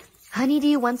 Honey, do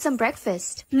you want some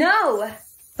breakfast? No.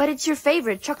 But it's your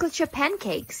favorite, chocolate chip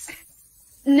pancakes.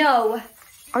 No.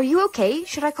 Are you okay?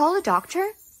 Should I call a doctor?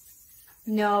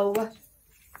 No.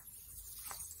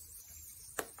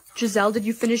 Giselle, did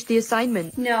you finish the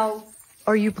assignment? No.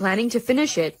 Are you planning to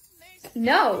finish it?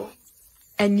 No.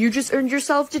 And you just earned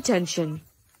yourself detention.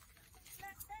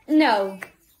 No.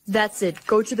 That's it.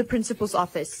 Go to the principal's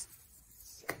office.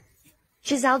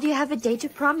 Giselle, do you have a date to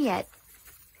prom yet?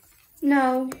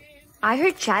 No. I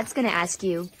heard Chad's gonna ask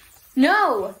you.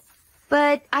 No.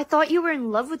 But I thought you were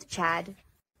in love with Chad.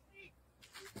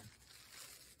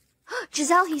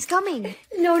 Giselle, he's coming.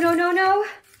 No, no, no, no.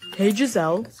 Hey,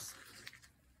 Giselle.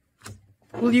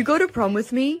 Will you go to prom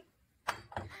with me?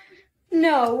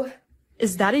 No.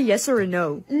 Is that a yes or a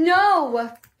no?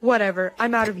 No. Whatever.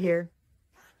 I'm out of here.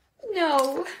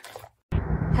 No.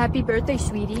 Happy birthday,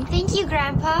 sweetie. Thank you,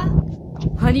 Grandpa.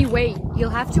 Honey, wait. You'll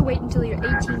have to wait until you're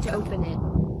 18 to open it.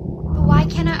 But why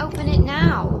can't I open it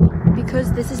now?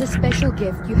 Because this is a special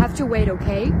gift. You have to wait,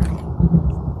 okay?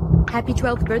 Happy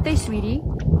 12th birthday, sweetie.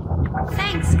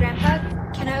 Thanks, Grandpa.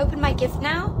 Can I open my gift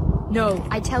now? No,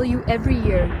 I tell you every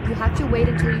year. You have to wait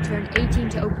until you turn 18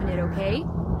 to open it, okay?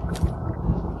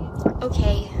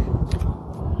 Okay.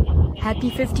 Happy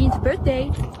 15th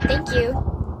birthday. Thank you.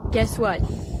 Guess what?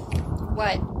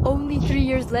 What? Only 3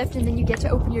 years left and then you get to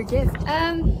open your gift.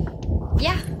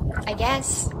 Yeah, I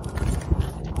guess.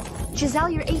 Giselle,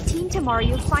 you're 18 tomorrow.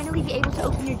 You'll finally be able to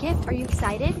open your gift. Are you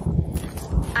excited?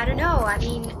 I don't know. I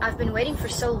mean, I've been waiting for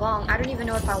so long. I don't even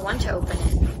know if I want to open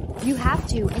it. You have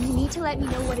to, and you need to let me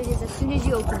know what it is as soon as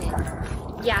you open it.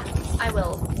 Yeah, I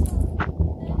will.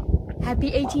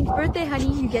 Happy 18th birthday,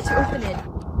 honey. You get to open it.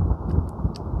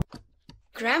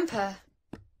 Grandpa,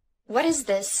 what is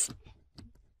this?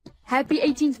 Happy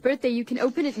 18th birthday. You can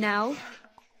open it now.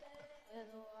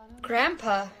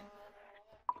 Grandpa,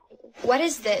 what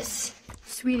is this?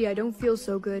 Sweetie, I don't feel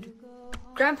so good.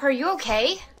 Grandpa, are you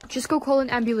okay? Just go call an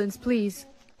ambulance, please.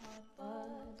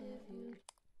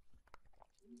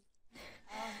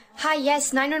 Hi,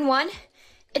 yes, 911.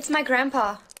 It's my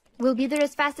grandpa. We'll be there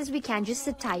as fast as we can. Just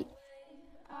sit tight.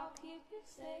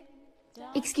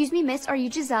 Excuse me, miss. Are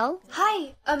you Giselle?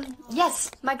 Hi.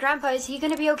 Yes. My grandpa. Is he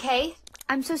gonna be okay?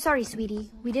 I'm so sorry, sweetie.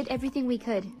 We did everything we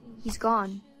could. He's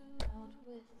gone.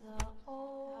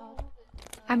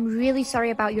 I'm really sorry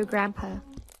about your grandpa.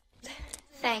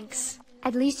 Thanks.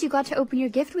 At least you got to open your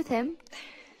gift with him.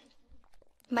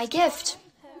 My gift?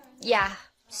 Yeah.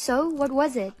 So, what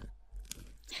was it?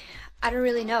 I don't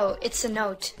really know. It's a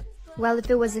note. Well, if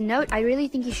it was a note, I really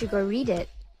think you should go read it.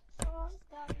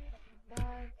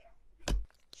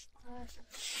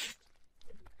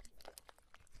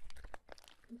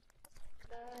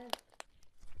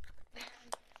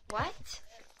 What?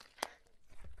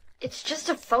 It's just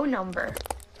a phone number.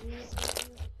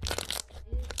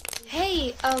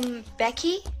 Hey,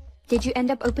 Becky? Did you end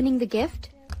up opening the gift?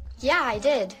 Yeah, I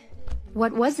did.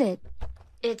 What was it?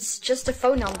 It's just a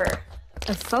phone number.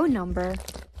 A phone number?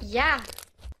 Yeah.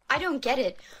 I don't get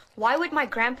it. Why would my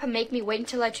grandpa make me wait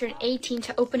until I turn 18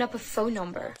 to open up a phone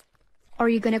number? Are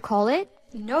you gonna call it?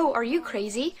 No, are you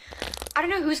crazy? I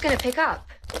don't know who's gonna pick up.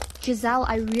 Giselle,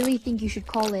 I really think you should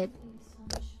call it.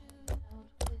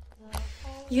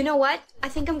 You know what? I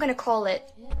think I'm gonna call it.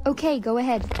 Okay, go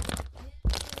ahead.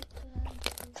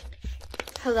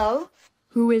 Hello?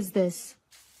 Who is this?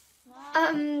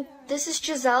 This is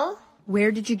Giselle.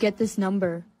 Where did you get this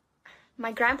number?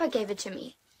 My grandpa gave it to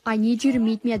me. I need you to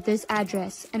meet me at this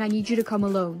address, and I need you to come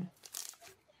alone.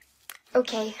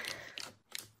 Okay.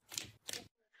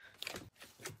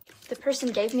 The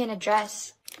person gave me an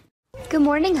address. Good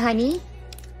morning, honey.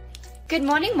 Good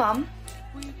morning, Mom.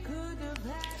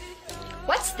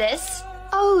 What's this?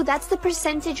 Oh, that's the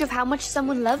percentage of how much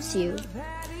someone loves you.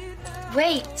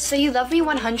 Wait, so you love me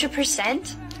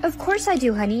 100%? Of course I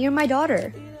do, honey. You're my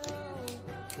daughter.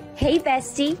 Hey,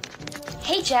 bestie.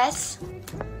 Hey, Jess.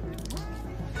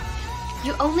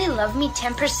 You only love me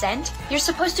 10%? You're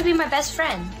supposed to be my best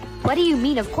friend. What do you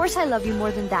mean? Of course I love you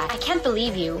more than that. I can't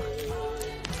believe you.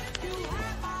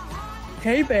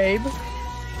 Hey, babe.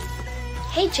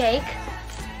 Hey, Jake.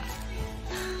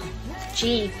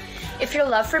 Gee, if your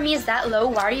love for me is that low,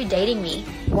 why are you dating me?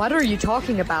 What are you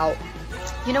talking about?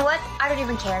 You know what? I don't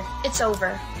even care. It's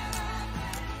over.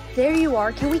 There you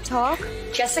are. Can we talk?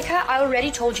 Jessica, I already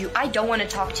told you. I don't want to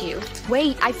talk to you.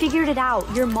 Wait, I figured it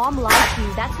out. Your mom lied to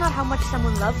you. That's not how much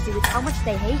someone loves you. It's how much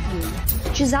they hate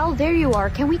you. Giselle, there you are.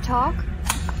 Can we talk?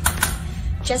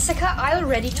 Jessica, I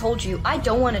already told you. I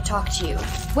don't want to talk to you.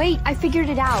 Wait, I figured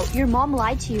it out. Your mom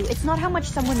lied to you. It's not how much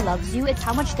someone loves you. It's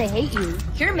how much they hate you.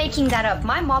 You're making that up.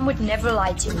 My mom would never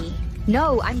lie to me.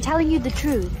 No, I'm telling you the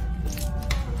truth.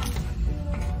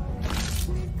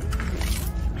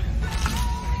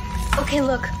 Okay,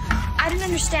 look. I don't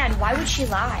understand. Why would she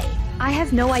lie? I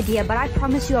have no idea, but I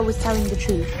promise you I was telling the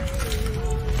truth.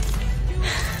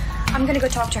 I'm gonna go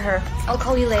talk to her. I'll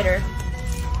call you later.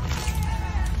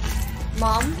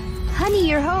 Mom? Honey,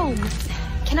 you're home.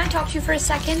 Can I talk to you for a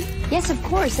second? Yes, of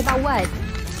course. About what?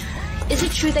 Is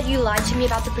it true that you lied to me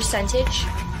about the percentage?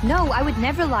 No, I would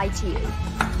never lie to you.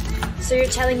 So you're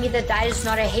telling me that that is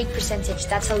not a hate percentage,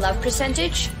 that's a love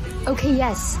percentage? Okay,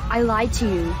 yes, I lied to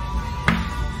you.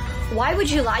 Why would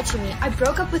you lie to me? I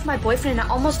broke up with my boyfriend and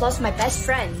I almost lost my best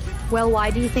friend. Well,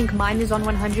 why do you think mine is on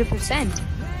 100%?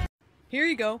 Here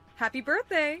you go. Happy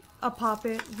birthday. A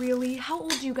poppet? Really? How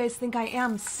old do you guys think I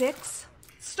am? 6?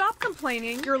 Stop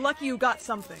complaining. You're lucky you got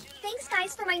something. Thanks,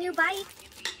 guys, for my new bike.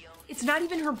 It's not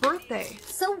even her birthday.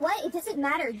 So what? It doesn't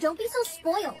matter. Don't be so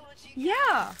spoiled.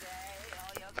 Yeah.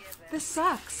 This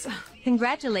sucks.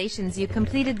 Congratulations, you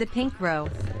completed the pink row.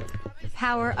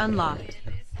 Power unlocked.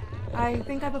 I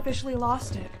think I've officially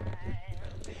lost it.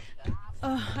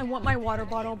 I want my water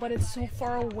bottle, but it's so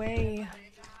far away.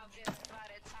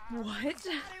 What?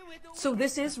 So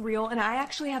this is real, and I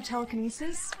actually have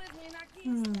telekinesis?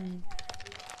 Hey,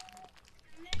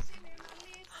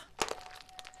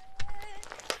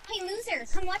 loser,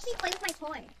 come watch me play with my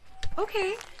toy.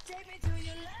 Okay.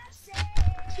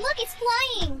 Look, it's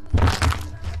flying!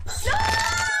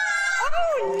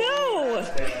 Oh no!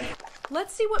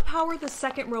 Let's see what power the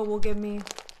second row will give me.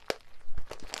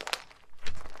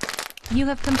 You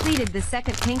have completed the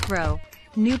second pink row.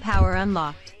 New power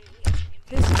unlocked.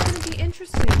 This is gonna be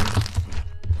interesting.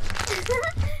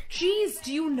 Jeez,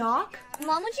 do you knock?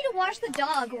 Mom wants you to wash the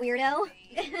dog, weirdo.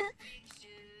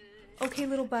 Okay,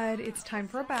 little bud, it's time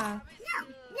for a bath.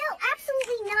 No,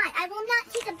 absolutely not. I will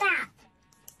not take a bath.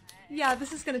 Yeah,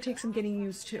 this is gonna take some getting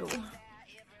used to.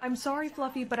 I'm sorry,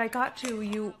 Fluffy, but I got to.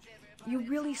 You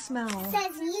really smell.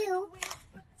 Says you.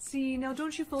 See, now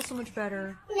don't you feel so much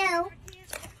better? No.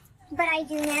 But I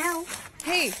do now.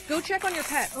 Hey, go check on your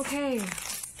pet. Okay.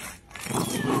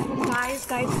 Guys,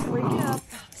 break it up.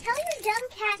 Tell your dumb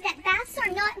cat that baths are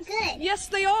not good. Yes,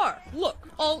 they are. Look,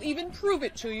 I'll even prove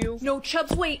it to you. No,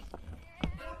 Chubbs, wait.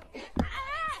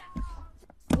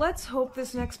 Let's hope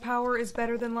this next power is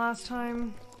better than last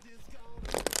time.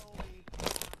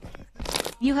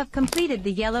 You have completed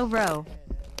the yellow row.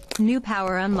 New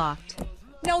power unlocked.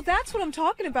 Now that's what I'm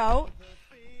talking about.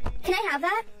 Can I have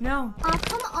that? No. Aw,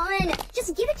 come on.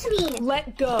 Just give it to me.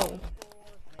 Let go.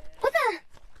 What the?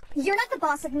 You're not the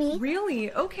boss of me.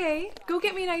 Really? Okay. Go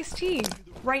get me an iced tea.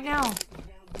 Right now.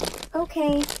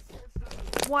 Okay.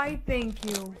 Why, thank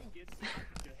you.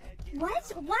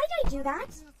 What? Why did I do that?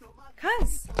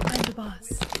 'Cause I'm the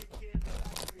boss.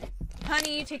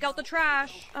 Honey, take out the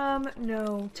trash.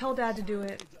 No. Tell Dad to do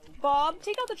it. Bob,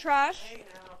 take out the trash.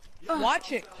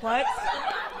 Watch it, Klutz.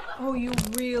 Oh, you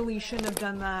really shouldn't have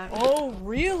done that. Oh,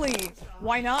 really?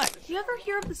 Why not? You ever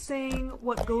hear of the saying,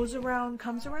 what goes around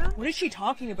comes around? What is she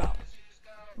talking about?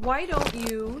 Why don't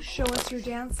you show us your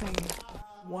dancing?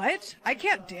 What? I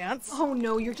can't dance. Oh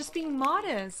no, you're just being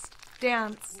modest.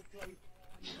 Dance.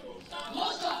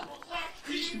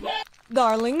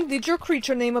 Darling, did your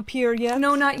creature name appear yet?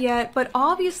 No, not yet, but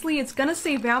obviously it's gonna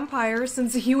say vampire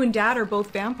since you and Dad are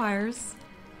both vampires.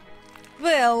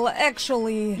 Well,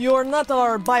 actually, you're not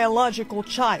our biological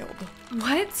child.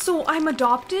 What? So I'm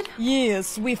adopted?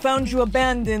 Yes, we found you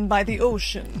abandoned by the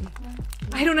ocean.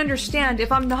 I don't understand.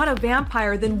 If I'm not a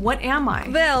vampire, then what am I?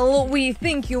 Well, we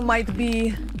think you might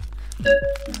be...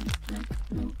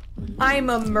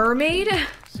 I'm a mermaid?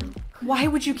 Why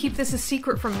would you keep this a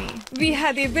secret from me? We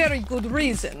had a very good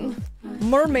reason.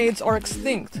 Mermaids are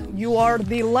extinct. You are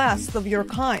the last of your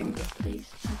kind.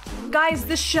 Guys,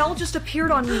 this shell just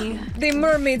appeared on me. The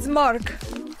mermaid's mark.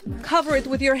 Cover it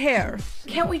with your hair.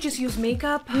 Can't we just use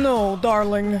makeup? No,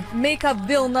 darling. Makeup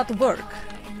will not work.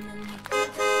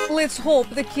 Let's hope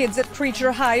the kids at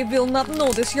Creature High will not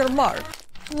notice your mark.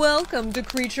 Welcome to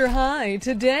Creature High.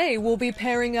 Today we'll be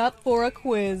pairing up for a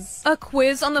quiz. A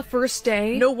quiz on the first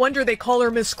day? No wonder they call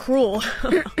her Miss Cruel.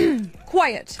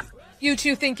 Quiet. You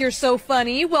two think you're so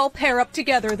funny? Well, pair up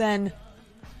together then.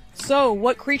 So,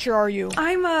 what creature are you?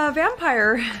 I'm a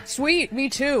vampire. Sweet, me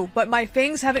too, but my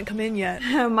fangs haven't come in yet.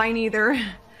 Mine either.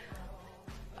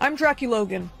 I'm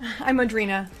Draculogan. I'm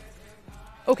Adrena.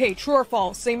 Okay, true or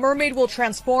false? A mermaid will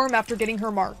transform after getting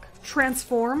her mark.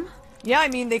 Transform? Yeah, I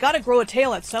mean, they gotta grow a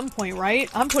tail at some point, right?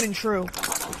 I'm putting true.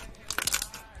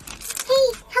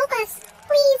 Hey, help us,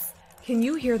 please. Can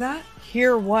you hear that?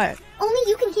 Hear what? Only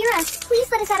you can hear us.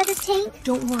 Please let us out of this tank.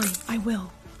 Don't worry, I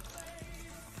will.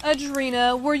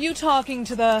 Adrena, were you talking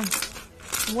to the...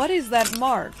 What is that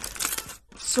mark?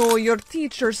 So your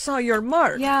teacher saw your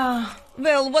mark? Yeah.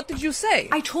 Well, what did you say?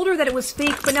 I told her that it was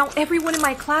fake, but now everyone in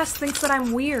my class thinks that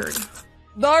I'm weird.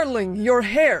 Darling, your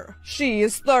hair. She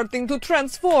is starting to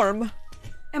transform.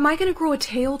 Am I gonna grow a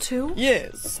tail too?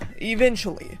 Yes,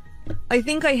 eventually. I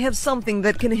think I have something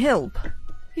that can help.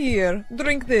 Here,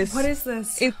 drink this. What is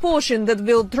this? A potion that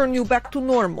will turn you back to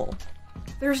normal.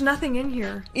 There's nothing in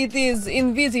here. It is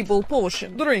invisible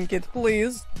potion. Drink it,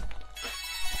 please.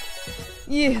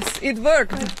 Yes, it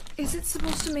worked. But is it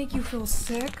supposed to make you feel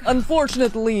sick?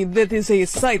 Unfortunately, that is a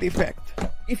side effect.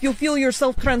 If you feel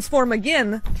yourself transform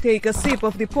again, take a sip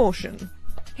of the potion.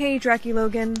 Hey,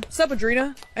 Draculogan. Sup,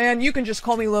 Adrena? And you can just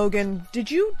call me Logan.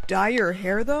 Did you dye your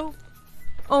hair, though?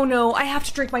 Oh no, I have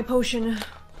to drink my potion.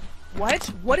 What?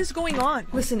 What is going on?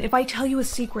 Listen, if I tell you a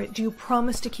secret, do you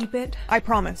promise to keep it? I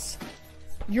promise.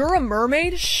 You're a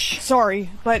mermaid? Shh.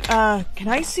 Sorry, but, can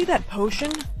I see that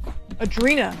potion?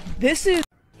 Adrena, this is...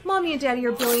 Mommy and Daddy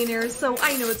are billionaires, so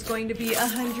I know it's going to be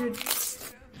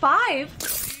 105.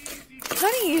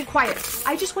 Honey! Quiet.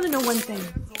 I just want to know one thing.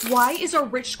 Why is our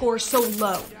rich score so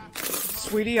low?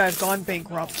 Sweetie, I've gone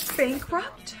bankrupt.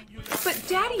 Bankrupt? But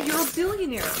Daddy, you're a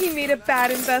billionaire. He made a bad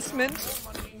investment.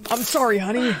 I'm sorry,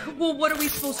 honey. Well, what are we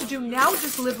supposed to do now?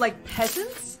 Just live like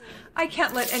peasants? I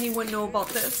can't let anyone know about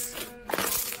this.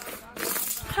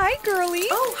 Hi, girlie.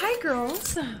 Oh, hi,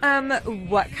 girls.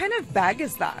 What kind of bag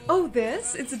is that? Oh,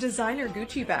 this? It's a designer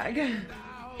Gucci bag.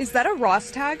 Is that a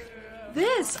Ross tag?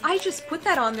 This? I just put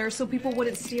that on there so people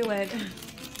wouldn't steal it.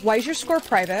 Why is your score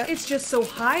private? It's just so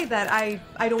high that I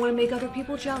don't want to make other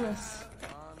people jealous.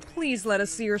 Please let us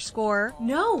see your score.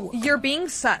 No. You're being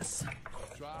sus.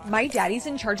 My daddy's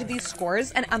in charge of these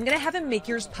scores, and I'm gonna have him make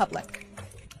yours public.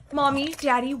 Mommy,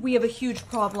 Daddy, we have a huge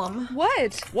problem.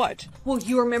 What? What? Well,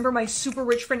 you remember my super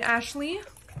rich friend Ashley?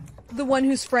 The one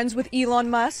who's friends with Elon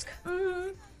Musk?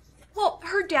 Mm-hmm. Well,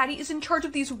 her daddy is in charge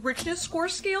of these richness score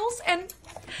scales, and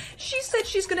she said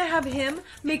she's gonna have him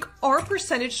make our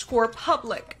percentage score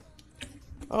public.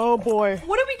 Oh boy.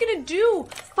 What are we gonna do?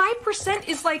 5%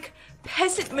 is like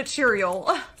peasant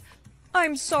material.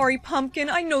 I'm sorry, Pumpkin.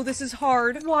 I know this is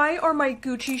hard. Why are my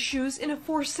Gucci shoes in a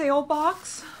for sale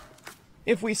box?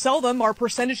 If we sell them, our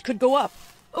percentage could go up.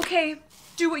 Okay,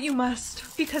 do what you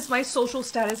must, because my social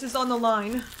status is on the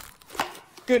line.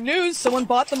 Good news, someone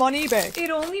bought them on eBay.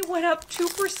 It only went up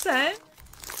 2%?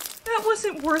 That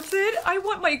wasn't worth it. I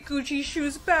want my Gucci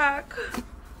shoes back.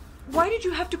 Why did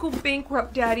you have to go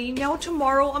bankrupt, Daddy? Now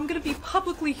tomorrow I'm gonna be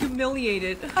publicly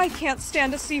humiliated. I can't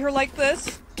stand to see her like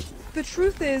this. The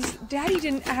truth is, Daddy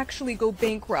didn't actually go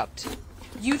bankrupt.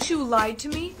 You two lied to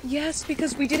me? Yes,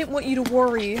 because we didn't want you to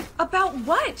worry. About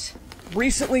what?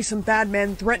 Recently, some bad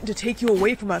men threatened to take you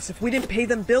away from us if we didn't pay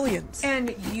them billions.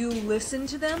 And you listened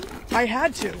to them? I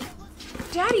had to.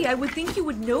 Daddy, I would think you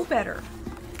would know better.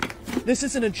 This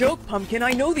isn't a joke, Pumpkin.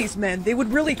 I know these men. They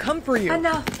would really come for you.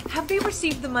 Enough. Have they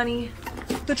received the money?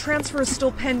 The transfer is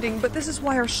still pending, but this is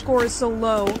why our score is so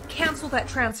low. Cancel that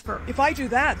transfer. If I do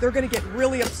that, they're gonna get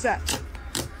really upset.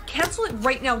 Cancel it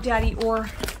right now, Daddy, or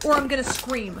I'm gonna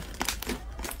scream.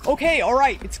 Okay,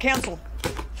 alright, it's canceled.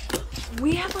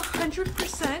 We have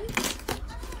 100%?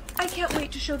 I can't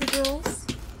wait to show the girls.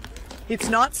 It's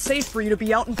not safe for you to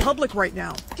be out in public right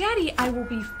now. Daddy, I will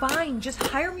be fine. Just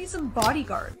hire me some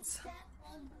bodyguards.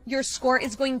 Your score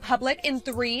is going public in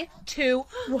 3, 2...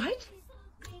 What?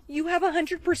 You have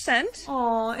 100%?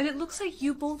 Aw, and it looks like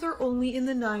you both are only in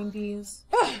the 90s.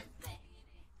 Ugh.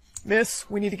 Miss,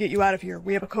 we need to get you out of here.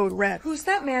 We have a code red. Who's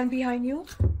that man behind you?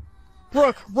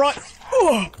 Brooke, run!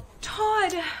 Ugh.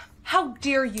 Todd! How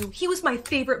dare you? He was my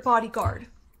favorite bodyguard.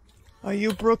 Are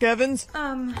you Brooke Evans?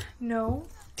 No.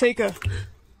 Take a...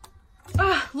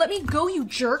 Let me go, you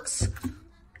jerks!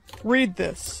 Read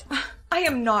this. I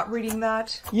am not reading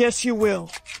that. Yes, you will.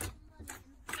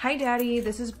 Hi, Daddy.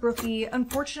 This is Brookie.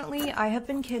 Unfortunately, I have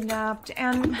been kidnapped,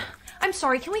 and... I'm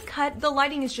sorry, can we cut? The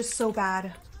lighting is just so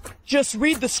bad. Just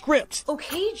read the script.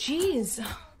 Okay, jeez.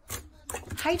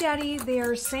 Hi, Daddy. They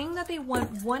are saying that they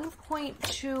want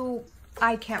 1.2...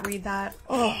 I can't read that.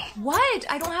 Ugh. What?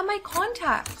 I don't have my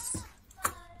contacts.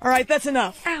 Alright, that's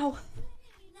enough. Ow.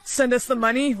 Send us the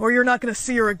money, or you're not gonna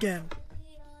see her again.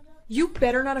 You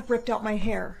better not have ripped out my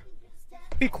hair.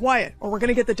 Be quiet, or we're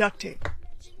gonna get the duct tape.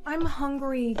 I'm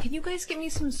hungry. Can you guys get me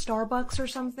some Starbucks or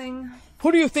something?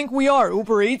 Who do you think we are,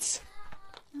 Uber Eats?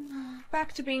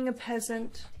 Back to being a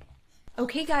peasant.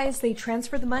 Okay, guys, they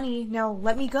transferred the money. Now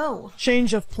let me go.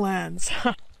 Change of plans.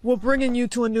 We're bringing you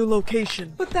to a new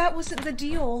location. But that wasn't the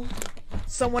deal.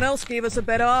 Someone else gave us a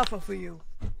better offer for you.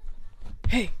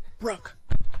 Hey, Brooke.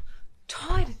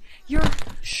 Todd, you're...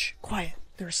 Shh, quiet.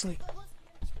 They're asleep.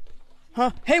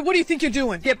 Huh? Hey, what do you think you're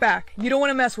doing? Get back. You don't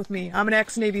want to mess with me. I'm an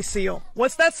ex-Navy SEAL.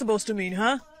 What's that supposed to mean,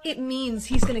 huh? It means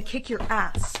he's gonna kick your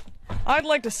ass. I'd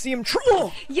like to see him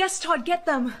try. Yes, Todd, get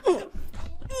them.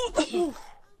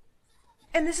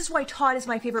 And this is why Todd is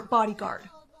my favorite bodyguard.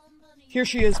 Here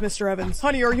she is, Mr. Evans.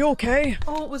 Honey, are you okay?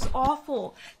 Oh, it was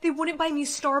awful. They wouldn't buy me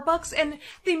Starbucks, and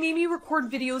they made me record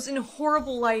videos in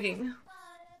horrible lighting.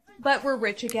 But we're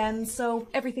rich again, so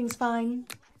everything's fine.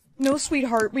 No,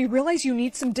 sweetheart, we realize you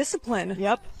need some discipline.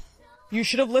 Yep. You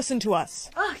should have listened to us.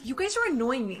 Ugh, you guys are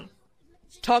annoying me.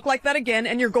 Talk like that again,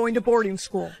 and you're going to boarding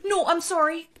school. No, I'm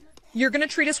sorry. You're gonna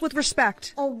treat us with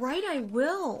respect. All right, I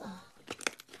will.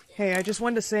 Hey, I just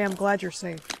wanted to say I'm glad you're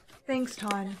safe. Thanks,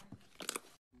 Todd.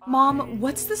 Mom,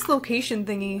 what's this location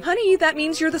thingy? Honey, that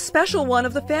means you're the special one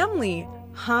of the family.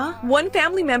 Huh? One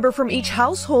family member from each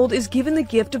household is given the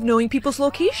gift of knowing people's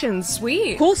locations.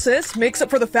 Sweet. Cool, sis. Makes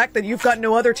up for the fact that you've got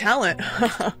no other talent.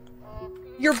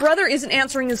 Your brother isn't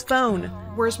answering his phone.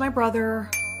 Where's my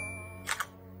brother?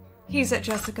 He's at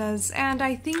Jessica's, and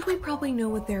I think we probably know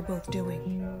what they're both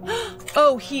doing.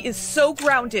 Oh, he is so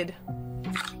grounded.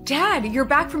 Dad, you're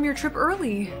back from your trip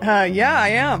early. Yeah, I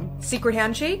am. Secret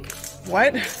handshake?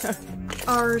 What?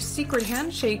 Our secret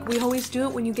handshake. We always do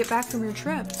it when you get back from your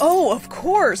trip. Oh, of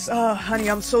course. Honey,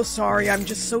 I'm so sorry. I'm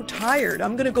just so tired.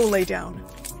 I'm gonna go lay down.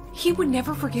 He would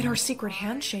never forget our secret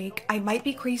handshake. I might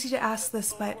be crazy to ask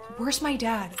this, but where's my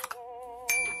dad?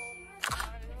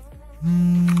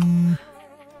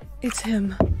 It's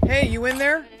him. Hey, you in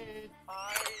there?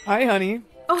 Hi, honey.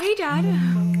 Oh, hey,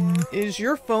 Dad. Is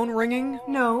your phone ringing?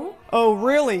 No. Oh,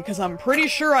 really? Because I'm pretty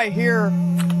sure I hear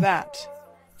that.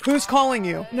 Who's calling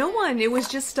you? No one. It was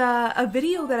just a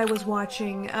video that I was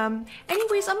watching.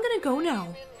 Anyways, I'm gonna go now.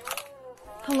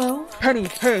 Hello? Penny,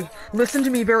 hey, listen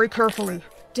to me very carefully.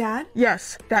 Dad?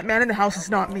 Yes, that man in the house is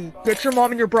not me. Get your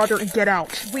mom and your brother and get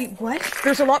out. Wait, what?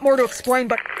 There's a lot more to explain,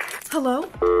 but... Hello?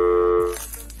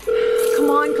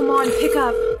 Come on, pick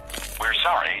up. We're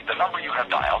sorry, the number you have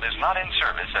dialed is not in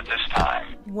service at this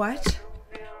time. What?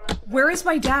 Where is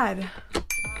my dad?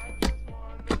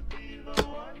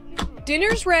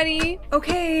 Dinner's ready.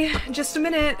 Okay, just a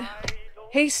minute.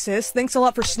 Hey sis, thanks a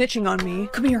lot for snitching on me.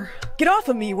 Come here. Get off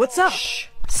of me, what's up? Shh.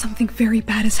 Something very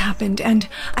bad has happened, and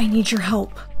I need your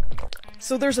help.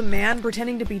 So there's a man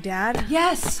pretending to be dad?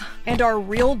 Yes. And our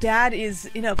real dad is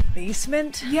in a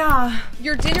basement? Yeah.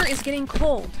 Your dinner is getting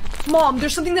cold. Mom,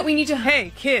 there's something that we need to—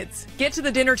 Hey, kids, get to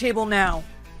the dinner table now.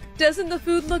 Doesn't the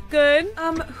food look good?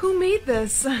 Who made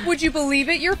this? Would you believe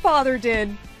it? Your father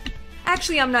did.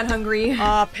 Actually, I'm not hungry.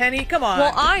 Penny, come on.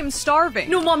 Well, I'm starving.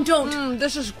 No, Mom, don't.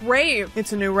 This is great.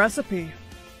 It's a new recipe.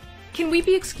 Can we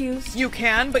be excused? You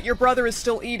can, but your brother is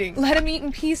still eating. Let him eat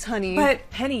in peace, honey. But,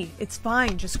 Penny, it's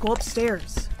fine. Just go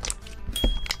upstairs.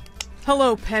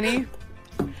 Hello, Penny.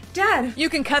 Dad! You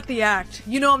can cut the act.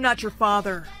 You know I'm not your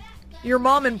father. Your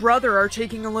mom and brother are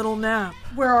taking a little nap.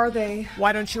 Where are they?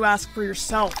 Why don't you ask for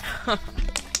yourself?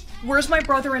 Where's my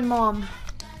brother and mom?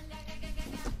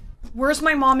 Where's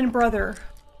my mom and brother?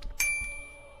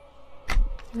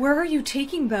 Where are you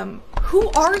taking them? Who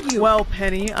are you? Well,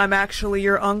 Penny, I'm actually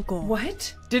your uncle.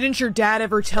 What? Didn't your dad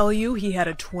ever tell you he had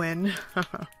a twin?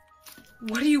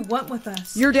 What do you want with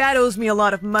us? Your dad owes me a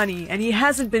lot of money, and he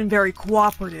hasn't been very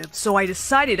cooperative, so I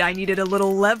decided I needed a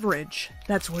little leverage.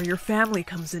 That's where your family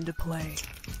comes into play.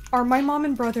 Are my mom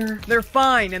and brother— They're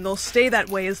fine, and they'll stay that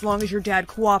way as long as your dad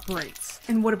cooperates.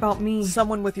 And what about me?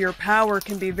 Someone with your power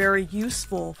can be very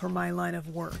useful for my line of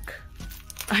work.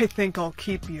 I think I'll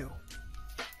keep you.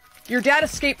 Your dad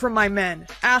escaped from my men.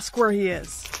 Ask where he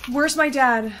is. Where's my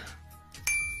dad?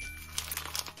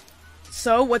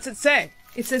 So, what's it say?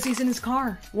 It says he's in his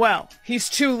car. Well, he's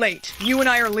too late. You and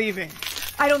I are leaving.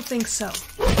 I don't think so.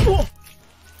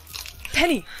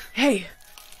 Penny! Hey!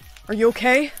 Are you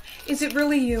okay? Is it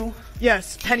really you?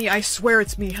 Yes, Penny, I swear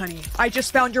it's me, honey. I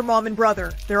just found your mom and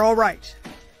brother. They're all right.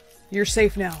 You're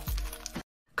safe now.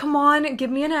 Come on,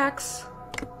 give me an X.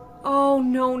 Oh,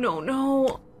 no, no,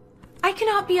 no. I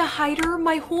cannot be a hider.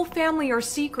 My whole family are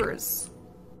seekers.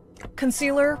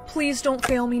 Concealer, please don't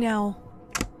fail me now.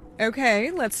 Okay,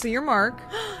 let's see your mark.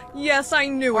 Yes, I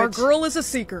knew it. Our girl is a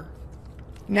seeker.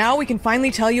 Now we can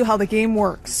finally tell you how the game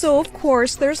works. So, of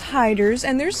course, there's hiders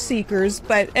and there's seekers,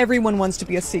 but everyone wants to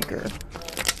be a seeker.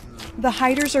 The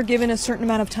hiders are given a certain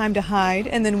amount of time to hide,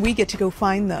 and then we get to go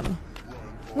find them.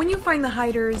 When you find the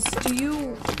hiders, do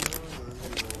you—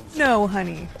 No,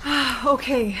 honey.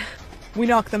 Okay. We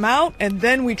knock them out, and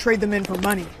then we trade them in for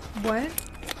money. What?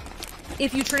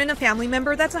 If you turn in a family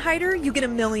member that's a hider, you get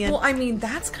 $1 million. Well, I mean,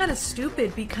 that's kind of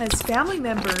stupid because family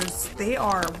members, they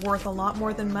are worth a lot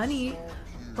more than money,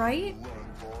 right?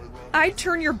 I'd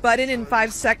turn your butt in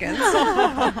 5 seconds.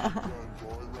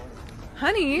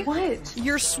 Honey. What?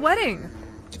 You're sweating.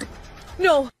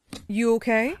 No. You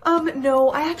okay? No,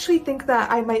 I actually think that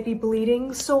I might be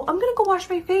bleeding, so I'm gonna go wash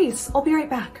my face. I'll be right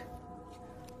back.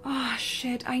 Ah,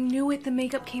 shit, I knew it. The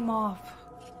makeup came off.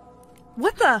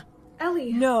 What the?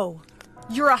 Ellie. No.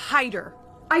 You're a hider.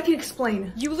 I can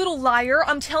explain. You little liar.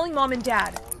 I'm telling Mom and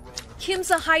Dad.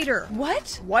 Kim's a hider.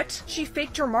 What? What? She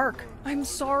faked your mark. I'm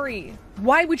sorry.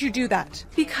 Why would you do that?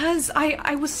 Because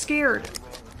I was scared.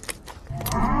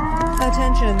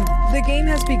 Attention. The game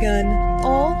has begun.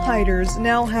 All hiders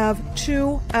now have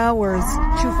 2 hours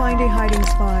to find a hiding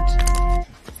spot.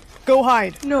 Go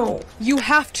hide. No. You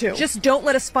have to. Just don't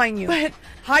let us find you. But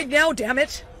hide now, damn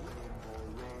it.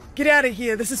 Get out of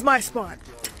here. This is my spot.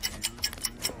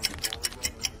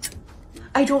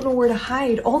 I don't know where to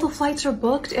hide. All the flights are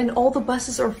booked and all the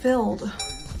buses are filled.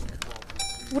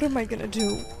 What am I gonna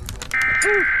do?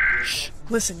 Shh.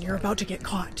 Listen, you're about to get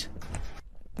caught.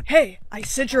 Hey, I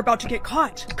said you're about to get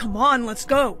caught. Come on, let's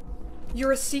go.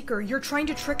 You're a seeker. You're trying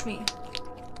to trick me.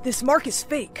 This mark is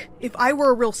fake. If I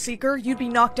were a real seeker, you'd be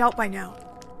knocked out by now.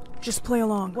 Just play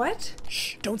along. What?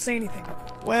 Shh, don't say anything.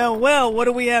 Well, well, what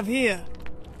do we have here?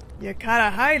 You caught a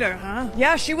hider, huh?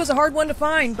 Yeah, she was a hard one to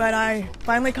find, but I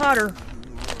finally caught her.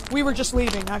 We were just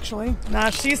leaving, actually. Nah,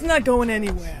 she's not going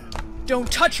anywhere.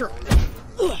 Don't touch her!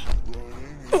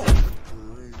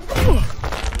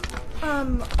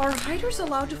 Are hiders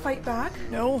allowed to fight back?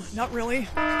 No, not really.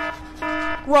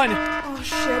 Run! Oh,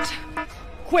 shit.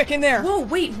 Quick, in there! Whoa,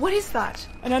 wait, what is that?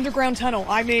 An underground tunnel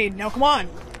I made. Now come on!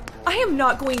 I am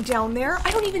not going down there.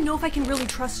 I don't even know if I can really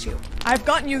trust you. I've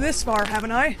gotten you this far,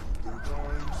 haven't I?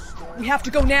 We have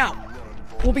to go now.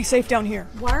 We'll be safe down here.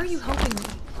 Why are you helping me?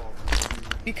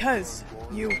 Because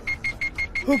you...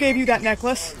 Who gave you that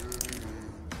necklace?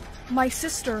 My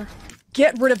sister.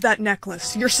 Get rid of that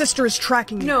necklace. Your sister is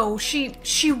tracking you. No,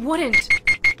 she wouldn't.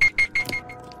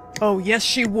 Oh, yes,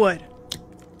 she would.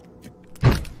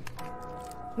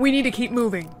 We need to keep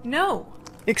moving. No.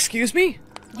 Excuse me?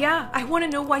 Yeah, I want to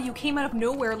know why you came out of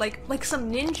nowhere like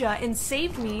some ninja and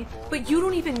saved me, but you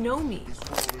don't even know me.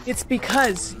 It's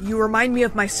because you remind me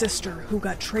of my sister who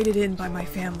got traded in by my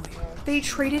family. They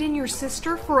traded in your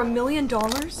sister for $1 million?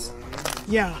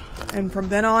 Yeah, and from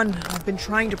then on, I've been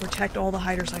trying to protect all the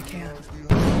hiders I can.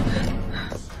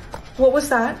 What was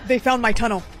that? They found my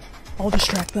tunnel. I'll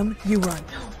distract them, you run.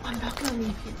 No, I'm not gonna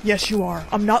leave you. Yes, you are.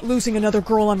 I'm not losing another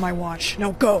girl on my watch.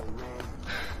 Now go!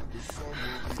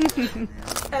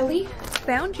 Ellie,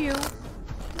 found you.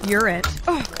 You're it.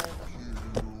 Oh.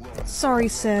 Sorry,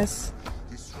 sis.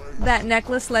 That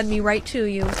necklace led me right to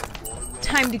you.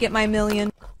 Time to get my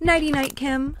million. Nighty-night,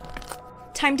 Kim.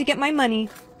 Time to get my money.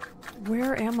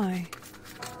 Where am I?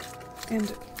 And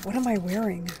what am I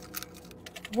wearing?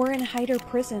 We're in Hider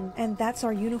prison, and that's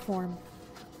our uniform.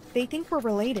 They think we're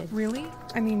related. Really?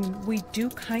 I mean, we do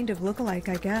kind of look alike,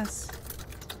 I guess.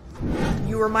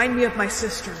 You remind me of my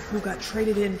sister, who got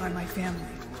traded in by my family.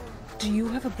 Do you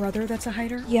have a brother that's a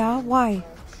hider? Yeah, why?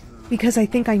 Because I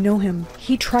think I know him.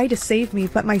 He tried to save me,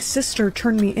 but my sister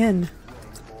turned me in.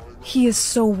 He is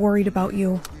so worried about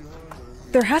you.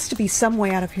 There has to be some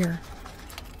way out of here.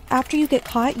 After you get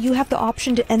caught, you have the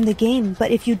option to end the game,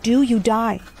 but if you do, you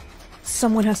die.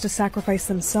 Someone has to sacrifice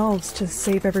themselves to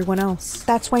save everyone else.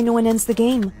 That's why no one ends the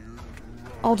game.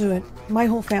 I'll do it. My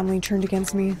whole family turned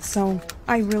against me, so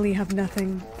I really have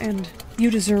nothing, and you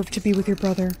deserve to be with your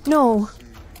brother. No.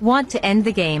 Want to end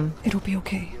the game? It'll be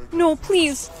okay. No,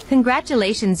 please.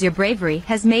 Congratulations, your bravery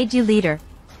has made you leader.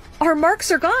 Our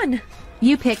marks are gone.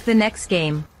 You pick the next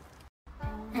game.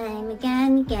 I'm a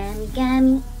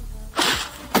gummy.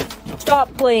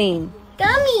 Stop playing.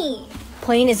 Gummy!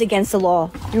 Playing is against the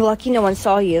law. You're lucky no one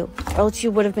saw you, or else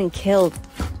you would have been killed.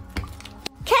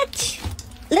 Catch!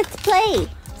 Let's play.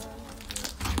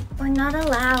 We're not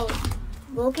allowed.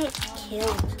 We'll get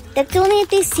killed. That's only if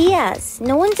they see us.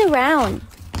 No one's around.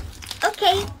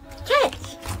 Okay,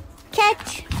 catch.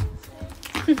 Catch.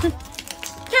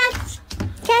 Catch.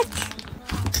 Catch.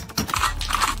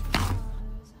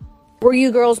 Were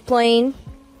you girls playing?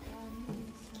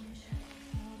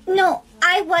 No,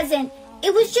 I wasn't.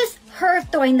 It was just her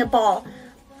throwing the ball.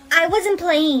 I wasn't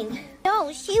playing.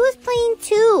 No, she was playing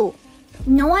too.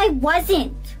 No, I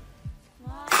wasn't.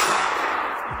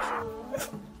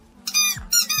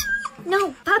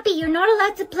 No, Poppy, you're not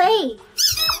allowed to play.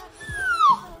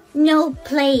 No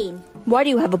playing. Why do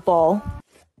you have a ball?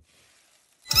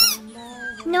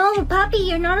 No, Poppy,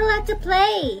 you're not allowed to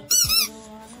play.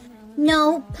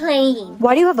 No playing.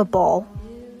 Why do you have a ball?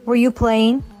 Were you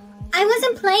playing? I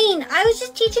wasn't playing. I was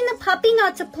just teaching the puppy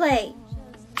not to play.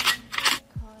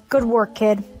 Good work,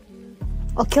 kid.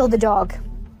 I'll kill the dog.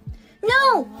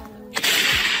 No!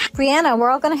 Brianna, we're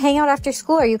all gonna hang out after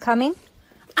school. Are you coming?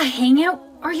 A hangout?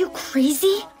 Are you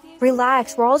crazy?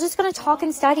 Relax. We're all just gonna talk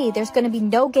and study. There's gonna be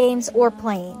no games or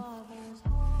playing.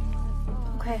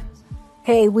 Okay.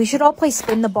 Hey, we should all play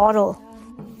spin the bottle.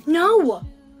 No!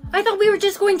 I thought we were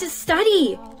just going to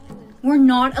study. We're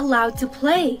not allowed to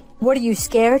play. What, are you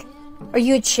scared? Are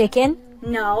you a chicken?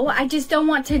 No, I just don't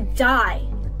want to die.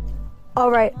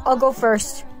 Alright, I'll go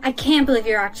first. I can't believe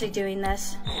you're actually doing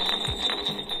this.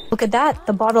 Look at that.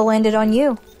 The bottle landed on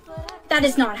you. That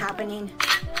is not happening.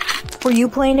 Were you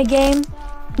playing a game?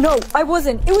 No, I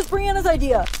wasn't. It was Brianna's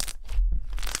idea.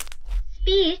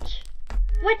 Speech?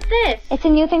 What's this? It's a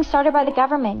new thing started by the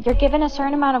government. You're given a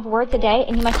certain amount of words a day,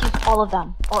 and you must use all of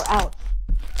them, or else.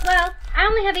 Well, I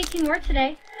only have 18 words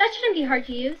today. That shouldn't be hard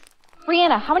to use.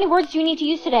 Brianna, how many words do you need to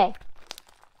use today?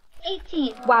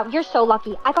 18. Wow, you're so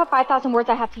lucky. I got 5,000 words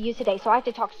I have to use today, so I have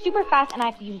to talk super fast, and I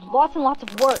have to use lots and lots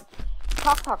of words.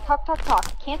 Talk, talk, talk, talk,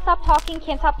 talk. Can't stop talking,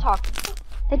 can't stop talking.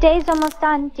 The day's almost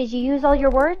done. Did you use all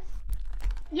your words?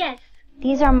 Yes.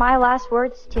 These are my last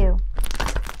words, too.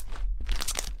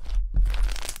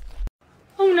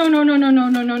 Oh,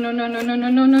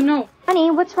 no.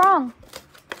 Honey, what's wrong?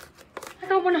 I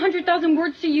got 100,000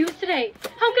 words to use today.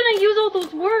 How can I use all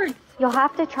those words? You'll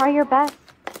have to try your best.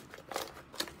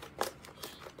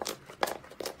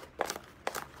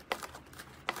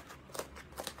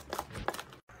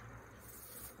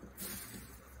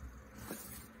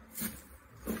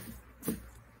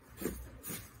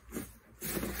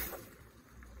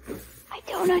 I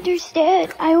don't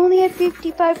understand. I only have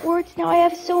 55 words, now I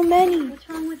have so many. What's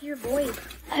wrong with your voice?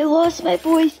 I lost my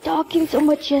voice talking so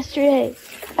much yesterday.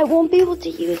 I won't be able to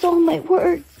use all my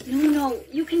words. No,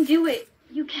 you can do it.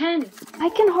 You can. I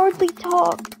can hardly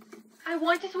talk. I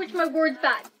want to switch my words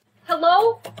back.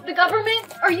 Hello? The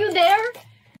government? Are you there?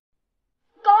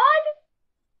 God?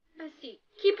 Bestie,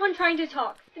 keep on trying to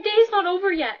talk. The day is not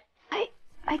over yet. I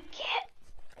can't.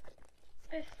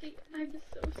 Bestie, I'm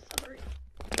so sorry.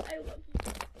 I love you.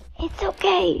 It's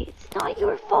okay. It's not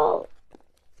your fault.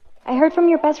 I heard from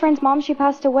your best friend's mom she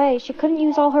passed away. She couldn't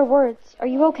use all her words. Are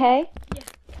you okay? Yeah.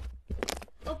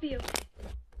 I'll be okay.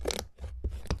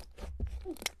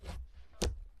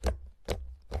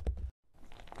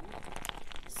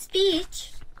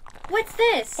 Speech? What's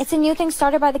this? It's a new thing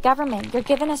started by the government. You're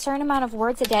given a certain amount of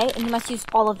words a day, and you must use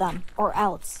all of them, or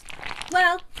else.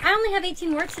 Well, I only have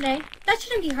 18 words today. That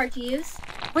shouldn't be hard to use.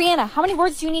 Brianna, how many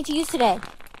words do you need to use today?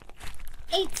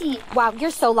 18. Wow, you're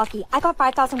so lucky. I got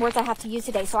 5,000 words I have to use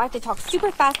today, so I have to talk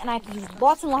super fast, and I have to use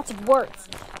lots and lots of words.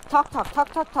 Talk, talk,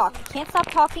 talk, talk, talk. Can't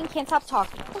stop talking, can't stop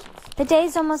talking. The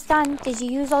day's almost done. Did you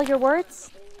use all your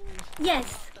words?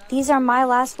 Yes. These are my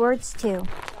last words, too.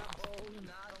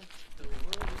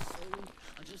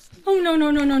 Oh, no.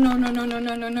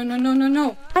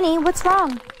 Honey, what's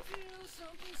wrong?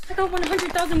 I got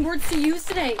 100,000 words to use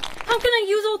today. How can I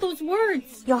use all those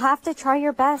words? You'll have to try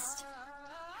your best.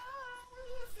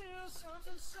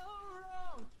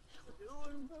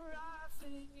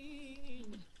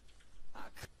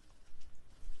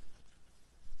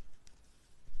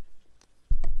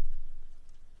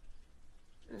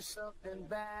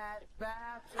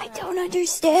 I don't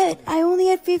understand. I only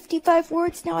had 55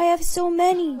 words, now I have so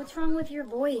many. What's wrong with your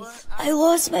voice? I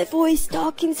lost my voice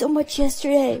talking so much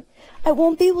yesterday. I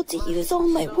won't be able to use all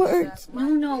my words.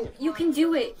 No, you can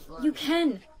do it. You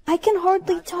can. I can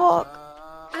hardly talk.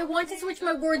 I want to switch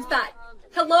my words back.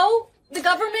 Hello? The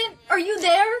government? Are you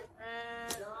there?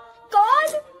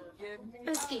 God?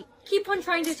 Bestie, keep on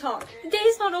trying to talk. The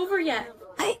day's not over yet.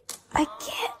 I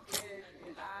can't.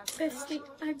 Bestie,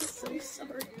 I'm so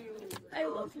sorry. I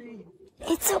love you.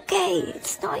 It's okay.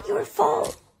 It's not your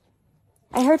fault.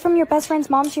 I heard from your best friend's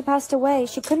mom she passed away.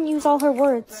 She couldn't use all her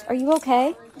words. Are you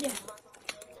okay? Yeah.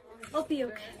 I'll be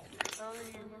okay.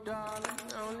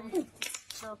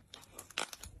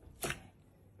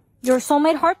 Your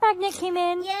soulmate heart magnet came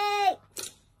in. Yay!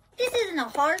 This isn't a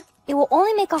heart. It will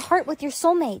only make a heart with your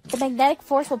soulmate. The magnetic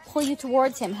force will pull you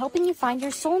towards him, helping you find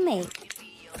your soulmate.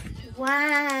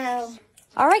 Wow.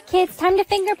 All right, kids, time to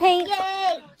finger paint.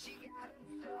 Yay!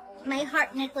 My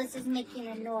heart necklace is making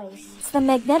a noise. It's the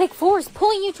magnetic force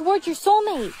pulling you towards your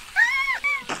soulmate.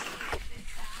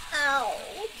 Ow.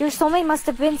 Your soulmate must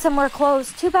have been somewhere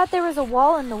close. Too bad there was a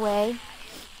wall in the way.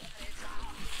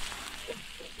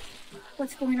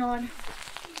 What's going on?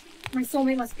 My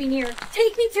soulmate must be near.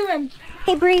 Take me to him!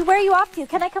 Hey, Bree, where are you off to?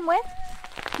 Can I come with?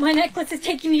 My necklace is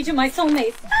taking me to my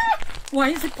soulmate. Why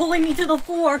is it pulling me to the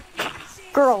floor?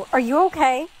 Girl, are you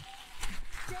okay?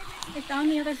 I found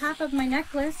the other half of my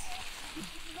necklace,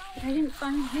 but I didn't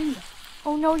find him.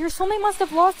 Oh no, your soulmate must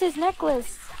have lost his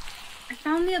necklace. I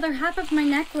found the other half of my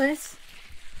necklace,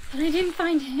 but I didn't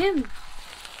find him.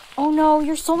 Oh no,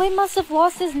 your soulmate must have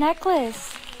lost his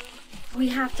necklace. We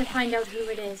have to find out who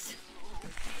it is.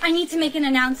 I need to make an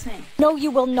announcement. No, you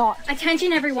will not.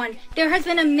 Attention everyone, there has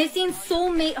been a missing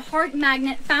soulmate heart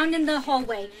magnet found in the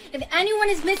hallway. If anyone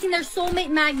is missing their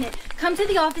soulmate magnet, come to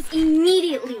the office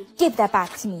immediately. Give that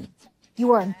back to me.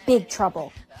 You are in big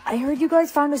trouble. I heard you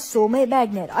guys found a soulmate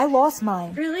magnet. I lost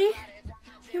mine. Really?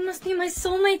 You must be my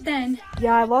soulmate then.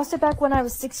 Yeah, I lost it back when I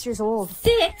was 6 years old.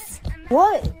 6?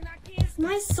 What?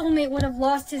 My soulmate would have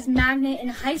lost his magnet in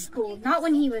high school, not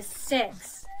when he was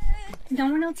 6. No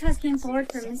one else has came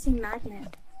forward for a missing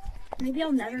magnet. Maybe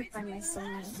I'll never find my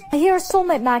soulmate. I hear a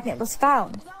soulmate magnet was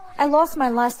found. I lost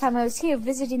mine last time I was here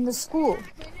visiting the school.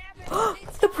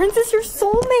 The prince is your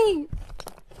soulmate!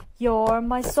 You're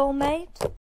my soulmate?